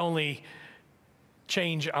not only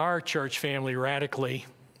change our church family radically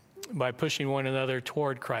by pushing one another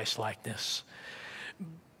toward Christ-likeness,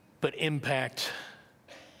 but impact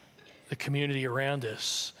the community around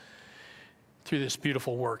us through this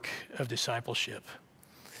beautiful work of discipleship.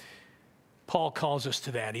 Paul calls us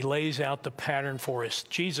to that. He lays out the pattern for us.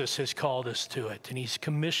 Jesus has called us to it, and He's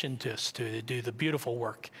commissioned us to do the beautiful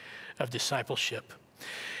work of discipleship.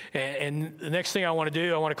 And the next thing I want to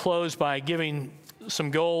do, I want to close by giving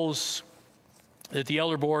some goals that the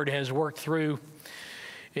Elder Board has worked through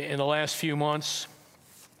in the last few months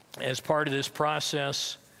as part of this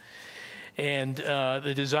process. And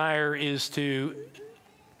the desire is to,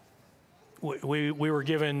 we were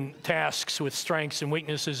given tasks with strengths and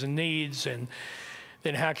weaknesses and needs, and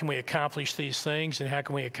then how can we accomplish these things, and how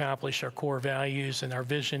can we accomplish our core values and our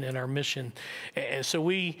vision and our mission. And so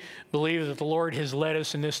we believe that the Lord has led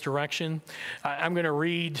us in this direction. I'm going to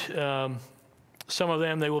read some of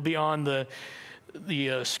them. They will be on the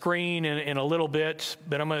screen in a little bit,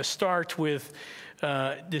 but I'm going to start with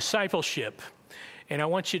discipleship. And I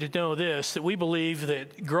want you to know this, that we believe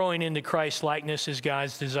that growing into Christ's likeness is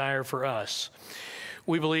God's desire for us.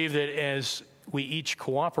 We believe that as we each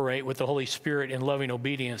cooperate with the Holy Spirit in loving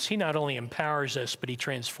obedience, He not only empowers us, but He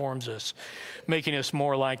transforms us, making us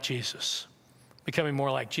more like Jesus. Becoming more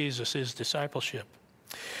like Jesus is discipleship.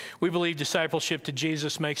 We believe discipleship to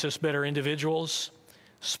Jesus makes us better individuals,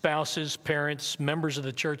 spouses, parents, members of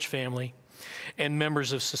the church family, and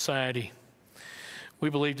members of society. We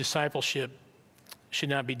believe discipleship should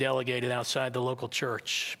not be delegated outside the local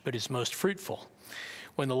church, but is most fruitful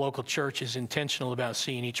when the local church is intentional about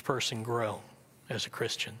seeing each person grow as a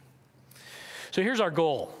Christian. So here's our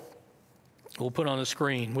goal. We'll put on the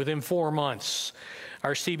screen. Within 4 months,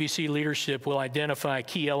 our CBC leadership will identify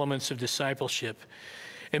key elements of discipleship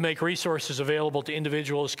and make resources available to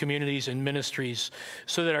individuals, communities, and ministries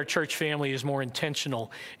so that our church family is more intentional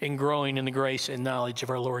in growing in the grace and knowledge of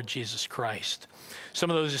our Lord Jesus Christ. Some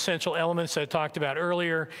of those essential elements I talked about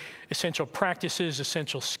earlier, essential practices,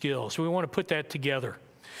 essential skills. We want to put that together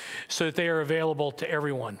so that they are available to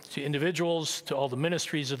everyone, to individuals, to all the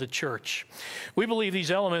ministries of the church. We believe these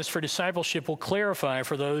elements for discipleship will clarify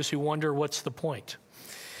for those who wonder what's the point.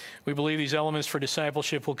 We believe these elements for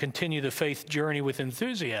discipleship will continue the faith journey with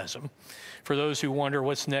enthusiasm for those who wonder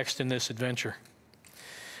what's next in this adventure.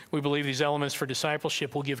 We believe these elements for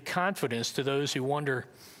discipleship will give confidence to those who wonder,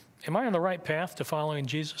 am I on the right path to following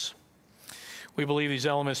Jesus? We believe these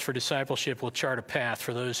elements for discipleship will chart a path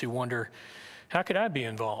for those who wonder, how could I be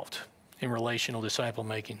involved in relational disciple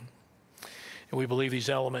making? And we believe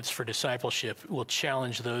these elements for discipleship will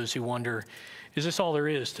challenge those who wonder, is this all there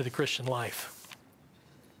is to the Christian life?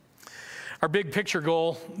 Our big picture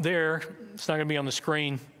goal there, it's not going to be on the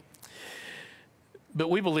screen, but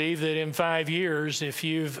we believe that in 5 years, if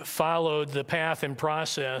you've followed the path and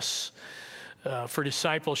process for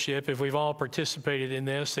discipleship, if we've all participated in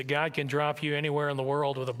this, that God can drop you anywhere in the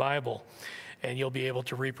world with a Bible and you'll be able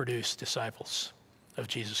to reproduce disciples of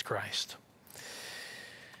Jesus Christ.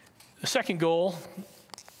 The second goal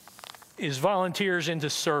is volunteers into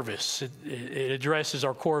service. It addresses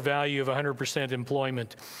our core value of 100%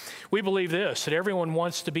 employment. We believe this, that everyone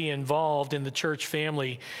wants to be involved in the church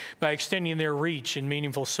family by extending their reach in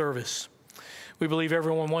meaningful service. We believe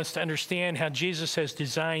everyone wants to understand how Jesus has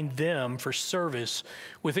designed them for service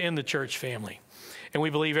within the church family. And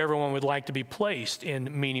we believe everyone would like to be placed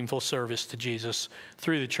in meaningful service to Jesus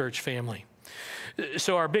through the church family.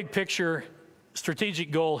 So our big picture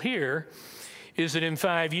strategic goal here is that in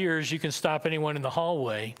 5 years, you can stop anyone in the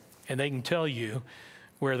hallway and they can tell you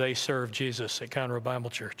where they serve Jesus at Conroe Bible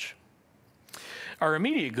Church. Our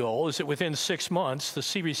immediate goal is that within 6 months, the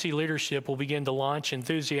CBC leadership will begin to launch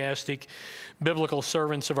enthusiastic biblical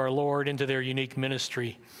servants of our Lord into their unique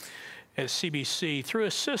ministry at CBC through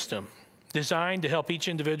a system designed to help each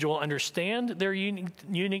individual understand their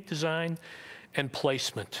unique design and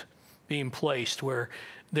placement, being placed where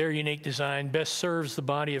their unique design best serves the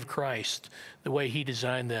body of Christ the way He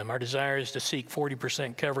designed them. Our desire is to seek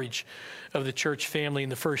 40% coverage of the church family in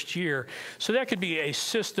the first year. So that could be a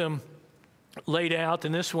system laid out,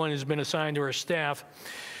 and this one has been assigned to our staff.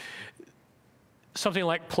 Something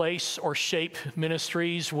like Place or Shape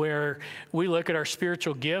Ministries, where we look at our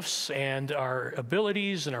spiritual gifts and our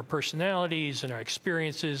abilities and our personalities and our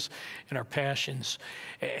experiences and our passions,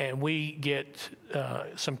 and we get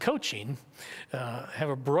some coaching, have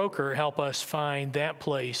a broker help us find that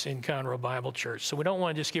place in Conroe Bible Church. So we don't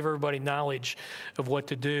want to just give everybody knowledge of what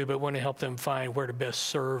to do, but want to help them find where to best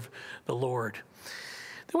serve the Lord.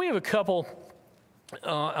 Then we have a couple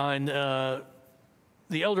on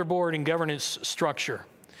the elder board and governance structure.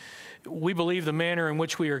 We believe the manner in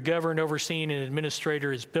which we are governed, overseen, and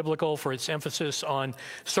administrated is biblical for its emphasis on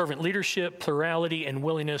servant leadership, plurality, and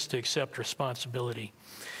willingness to accept responsibility.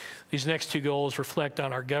 These next two goals reflect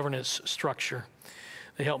on our governance structure.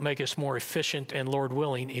 They help make us more efficient and, Lord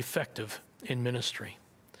willing, effective in ministry.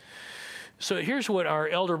 So here's what our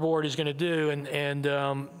elder board is going to do,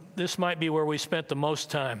 and this might be where we spent the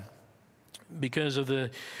most time because of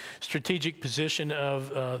the strategic position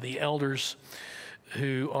of the elders,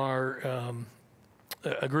 who are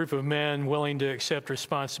a group of men willing to accept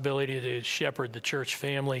responsibility to shepherd the church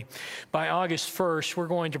family. By August 1st, we're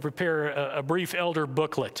going to prepare a brief elder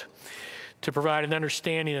booklet to provide an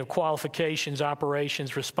understanding of qualifications,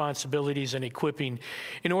 operations, responsibilities, and equipping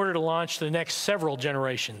in order to launch the next several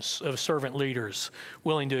generations of servant leaders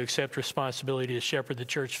willing to accept responsibility to shepherd the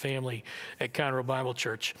church family at Conroe Bible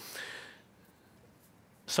Church.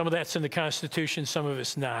 Some of that's in the Constitution, some of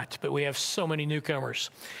it's not, but we have so many newcomers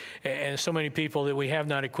and so many people that we have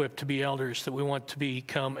not equipped to be elders that we want to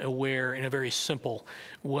become aware in a very simple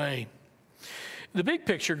way. The big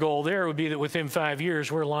picture goal there would be that within 5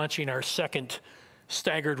 years, we're launching our second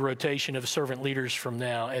staggered rotation of servant leaders from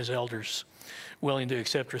now as elders, willing to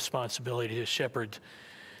accept responsibility to shepherd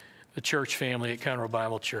the church family at Conroe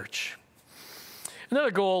Bible Church.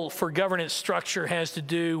 Another goal for governance structure has to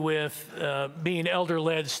do with being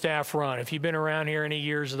elder-led, staff-run. If you've been around here any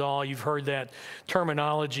years at all, you've heard that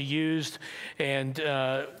terminology used. And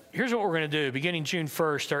here's what we're going to do. Beginning June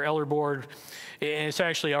 1st, our elder board, and it's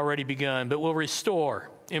actually already begun, but we'll restore,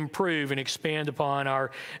 improve, and expand upon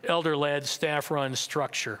our elder-led, staff-run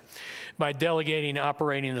structure by delegating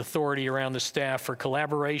operating authority around the staff for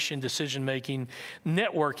collaboration, decision-making,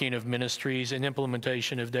 networking of ministries, and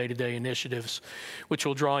implementation of day-to-day initiatives, which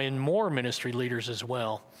will draw in more ministry leaders as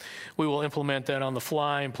well. We will implement that on the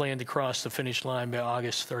fly and plan to cross the finish line by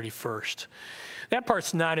August 31st. That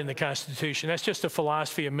part's not in the Constitution. That's just a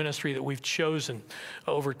philosophy of ministry that we've chosen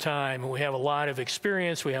over time. And we have a lot of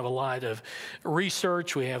experience. We have a lot of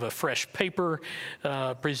research. We have a fresh paper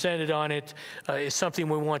presented on it. It's something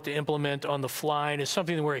we want to implement on the fly, and it's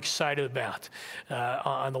something that we're excited about.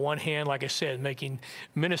 On the one hand, like I said, making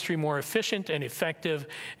ministry more efficient and effective,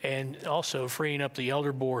 and also freeing up the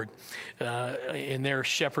elder board in their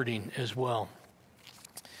shepherding as well.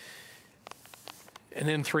 And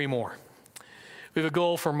then 3 more. We have a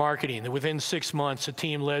goal for marketing that within 6 months, a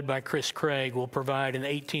team led by Chris Craig will provide an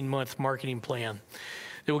 18-month marketing plan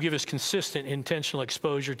that will give us consistent, intentional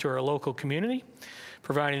exposure to our local community,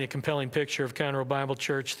 providing a compelling picture of Conroe Bible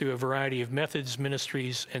Church through a variety of methods,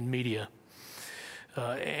 ministries, and media.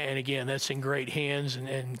 And again, that's in great hands,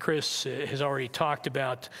 and Chris has already talked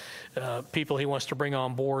about people he wants to bring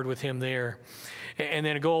on board with him there. And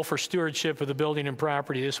then a goal for stewardship of the building and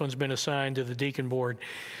property. This one's been assigned to the deacon board.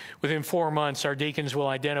 Within 4 months, our deacons will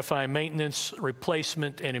identify maintenance,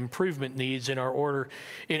 replacement, and improvement needs in order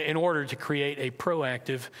to create a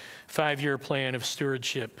proactive 5-year plan of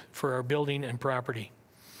stewardship for our building and property.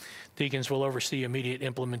 Deacons will oversee immediate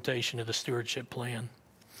implementation of the stewardship plan.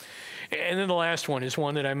 And then the last one is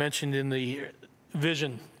one that I mentioned in the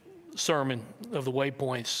vision sermon of the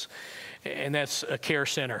Waypoints, and that's a care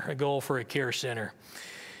center, a goal for a care center.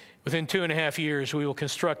 Within 2.5 years, we will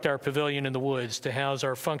construct our pavilion in the woods to house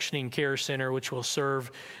our functioning care center, which will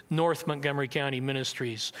serve North Montgomery County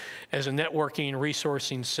Ministries as a networking,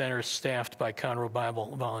 resourcing center staffed by Conroe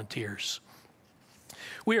Bible volunteers.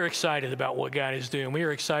 We are excited about what God is doing. We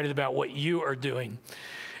are excited about what you are doing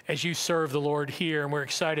as you serve the Lord here, and we're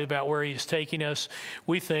excited about where He is taking us.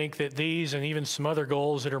 We think that these and even some other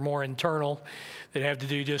goals that are more internal, that have to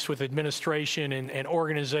do just with administration and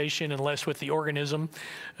organization and less with the organism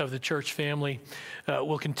of the church family,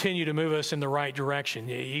 will continue to move us in the right direction.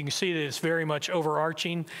 You can see that it's very much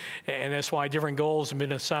overarching, and that's why different goals have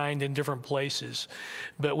been assigned in different places.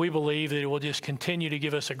 But we believe that it will just continue to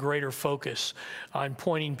give us a greater focus on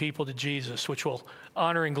pointing people to Jesus, which will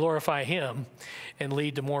honor and glorify Him and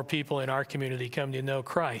lead to more people in our community coming to know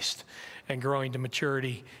Christ and growing to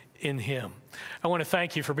maturity in Him. I want to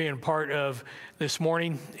thank you for being a part of this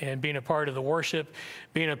morning and being a part of the worship,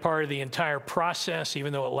 being a part of the entire process,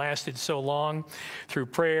 even though it lasted so long, through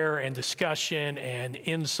prayer and discussion and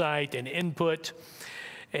insight and input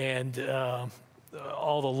and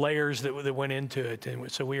all the layers that went into it.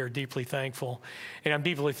 And so we are deeply thankful. And I'm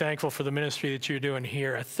deeply thankful for the ministry that you're doing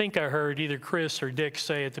here. I think I heard either Chris or Dick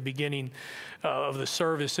say at the beginning of the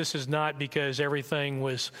service, this is not because everything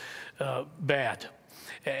was bad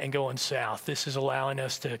and going south. This is allowing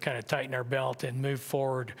us to kind of tighten our belt and move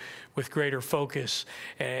forward with greater focus,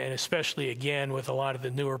 and especially, again, with a lot of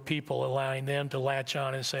the newer people, allowing them to latch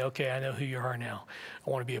on and say, okay, I know who you are now. I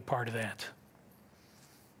want to be a part of that.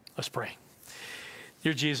 Let's pray.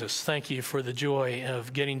 Dear Jesus, thank you for the joy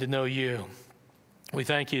of getting to know you. We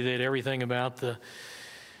thank you that everything about the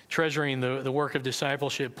treasuring the work of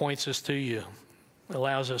discipleship points us to you,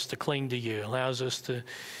 allows us to cling to you, allows us to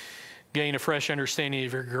gain a fresh understanding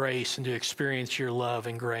of your grace and to experience your love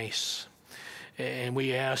and grace. And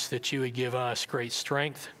we ask that you would give us great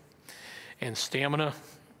strength and stamina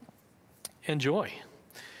and joy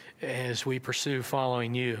as we pursue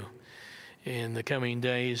following you in the coming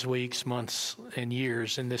days, weeks, months, and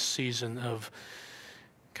years in this season of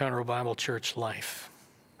Conroe Bible Church life,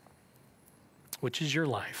 which is your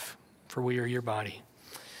life, for we are your body.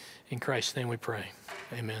 In Christ's name we pray.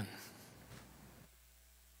 Amen.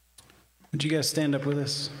 Would you guys stand up with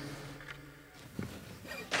us?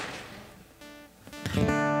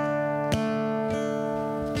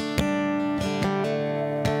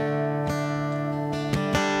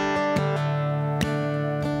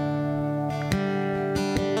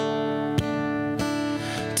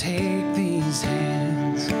 Take these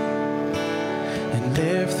hands and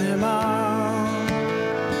lift them up.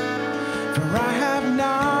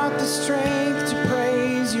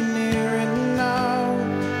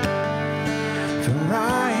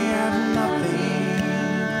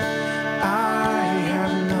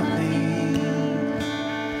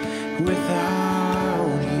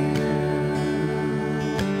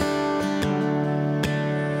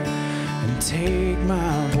 take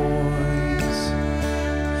my voice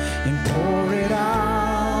and pour it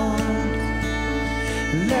out.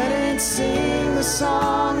 Let it sing the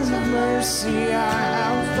songs of mercy I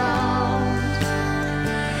have found.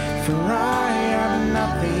 For I have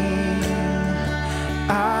nothing,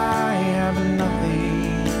 I have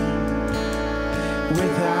nothing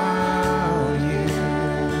without you.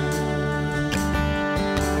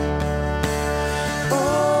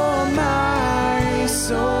 Oh, my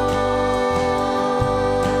soul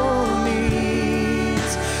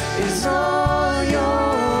needs is all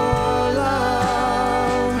your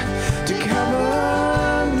love to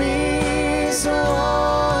cover me, so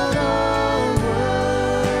all the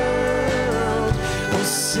world will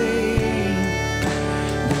sing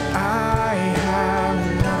that I have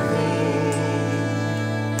nothing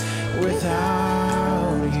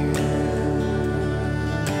without you.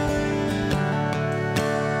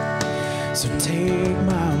 So take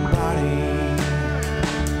my body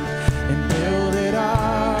and build it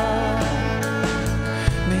up.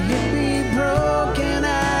 May it be broken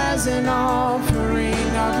as an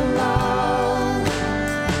offering of love.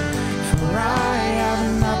 For I have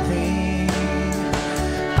nothing,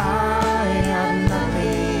 I have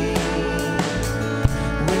nothing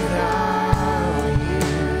without you.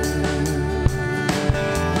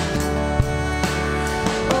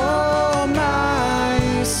 Oh,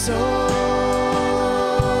 my soul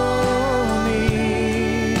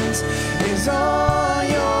needs is all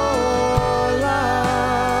your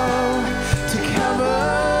love to cover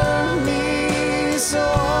me, so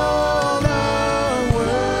all the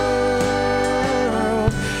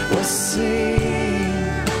world will sing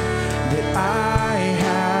that I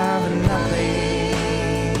have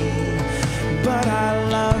nothing, but I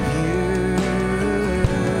love you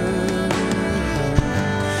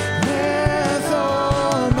with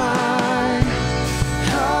all my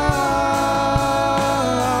heart,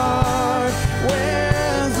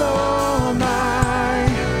 with all my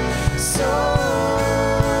soul,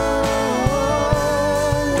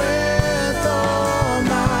 with all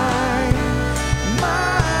my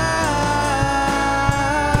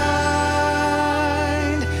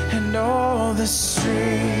mind, and all the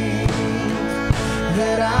strength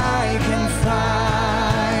that I can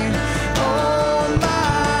find. Oh,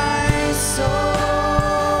 my soul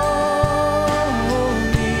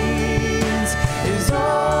needs is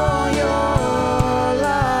all your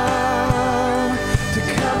love to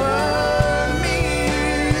cover me,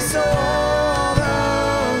 so all the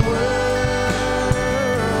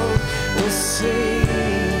world will sing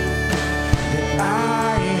that I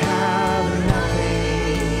have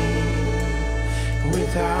nothing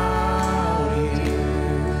without you.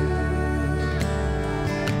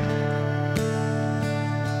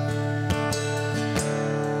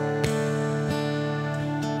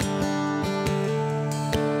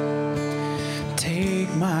 Take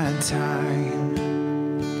my time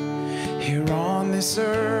here on this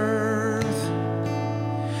earth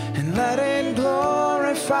and let it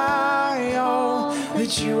glorify all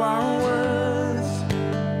that you are worth.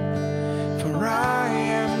 For I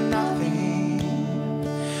am nothing,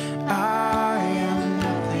 I am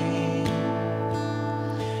nothing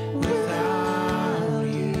without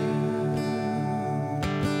you.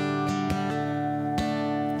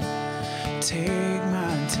 Take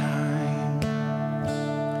my time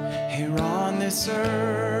here on this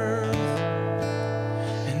earth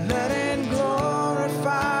and let it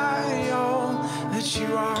glorify all that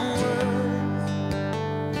you are worth.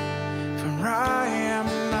 For I am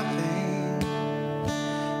nothing,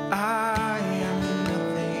 I am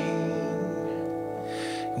nothing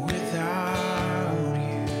without you.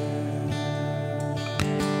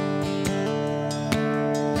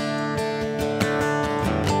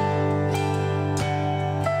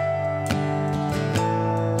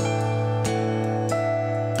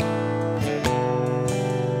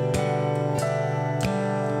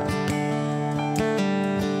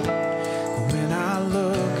 When I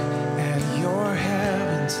look at your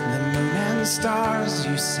heavens, the moon and stars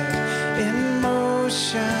you set in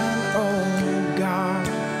motion, oh God,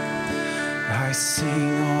 I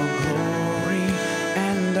sing all glory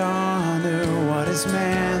and honor. What is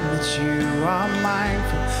man that you are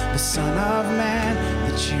mindful, the Son of Man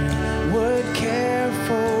that you would care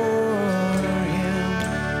for him?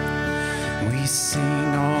 We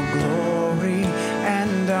sing all glory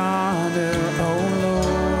and honor, oh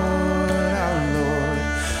Lord, our Lord.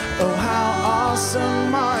 Oh, how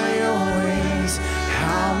awesome are your ways,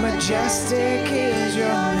 how majestic is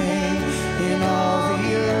your name in all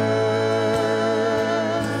the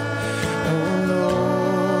earth. Oh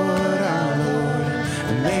Lord, our Lord,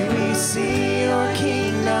 may we see your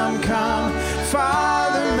kingdom come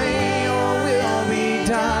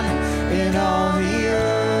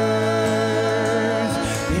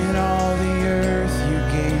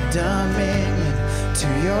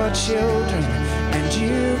children, and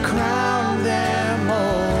you crown them,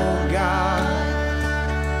 oh God,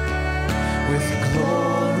 with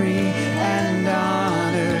glory and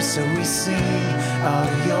honor. So we sing of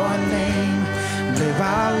your name, live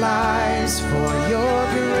our lives for your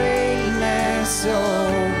greatness,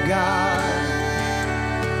 oh God.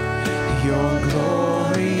 Your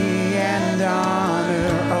glory and honor,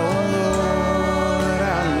 oh Lord,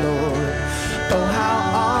 our Lord. Oh, how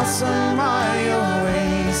awesome are your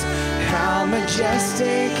ways, how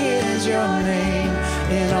majestic is your name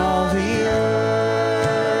in all the earth.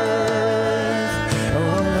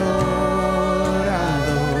 Oh Lord, our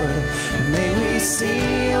Lord, may we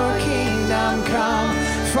see your kingdom come.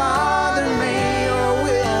 Father, may your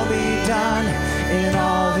will be done in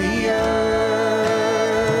all the earth.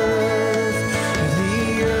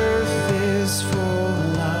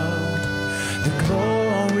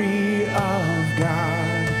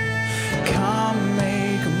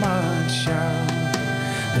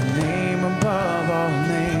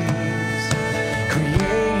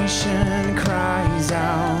 Cries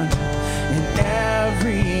out and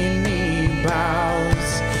every knee bows.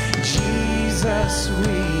 Jesus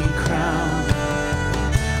we crown,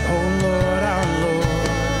 oh Lord, our Lord.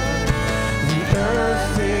 The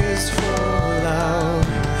earth is full of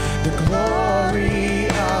the glory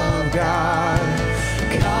of God.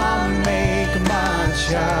 Come make much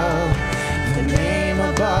of the name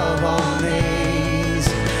above all names.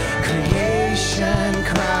 Creation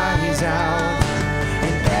cries out,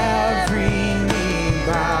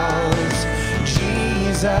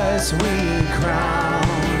 Jesus we crown,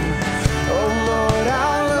 oh Lord,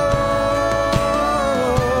 our Lord,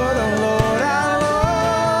 oh Lord, our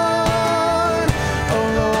Lord, oh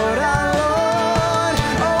Lord, our Lord,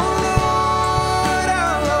 oh Lord,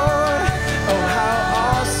 our Lord. Oh, how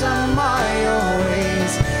awesome are your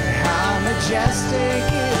ways, how majestic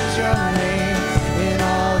is your name in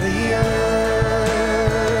all the earth.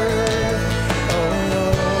 Oh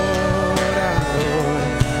Lord, our Lord,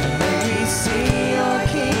 may we see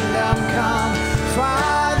come.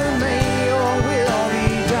 Father, may your will be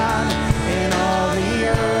done in all the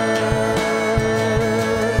earth.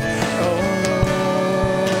 Oh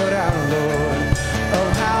Lord, our Lord, oh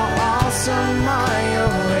how awesome are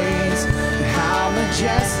your ways, how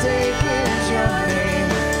majestic is your name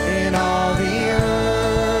in all the earth.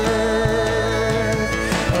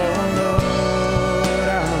 Oh Lord,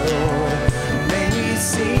 our Lord, may we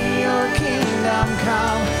see your kingdom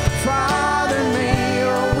come. Father, may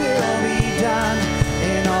your will be done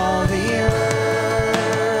in all the earth.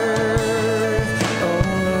 Oh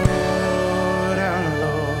Lord, our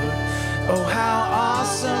Lord, oh how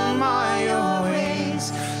awesome are your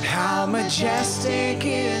ways, how majestic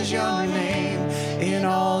is your name in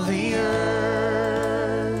all the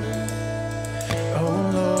earth.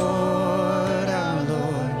 Oh Lord, our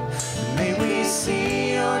Lord, may we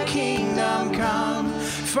see your kingdom come.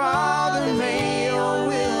 Father, may your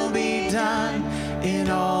will be done in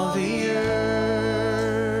all the earth.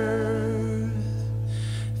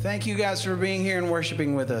 Thank you guys for being here and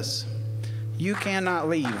worshiping with us. You cannot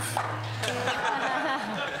leave.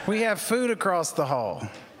 We have food across the hall.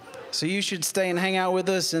 So you should stay and hang out with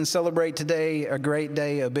us and celebrate today, a great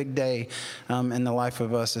day, a big day in the life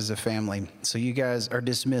of us as a family. So you guys are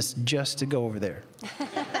dismissed just to go over there.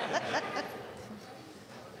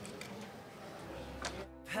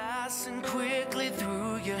 Passing quickly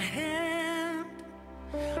through your hand,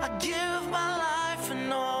 I give my life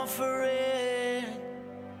and offer it.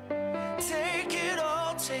 Take it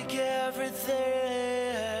all, take everything.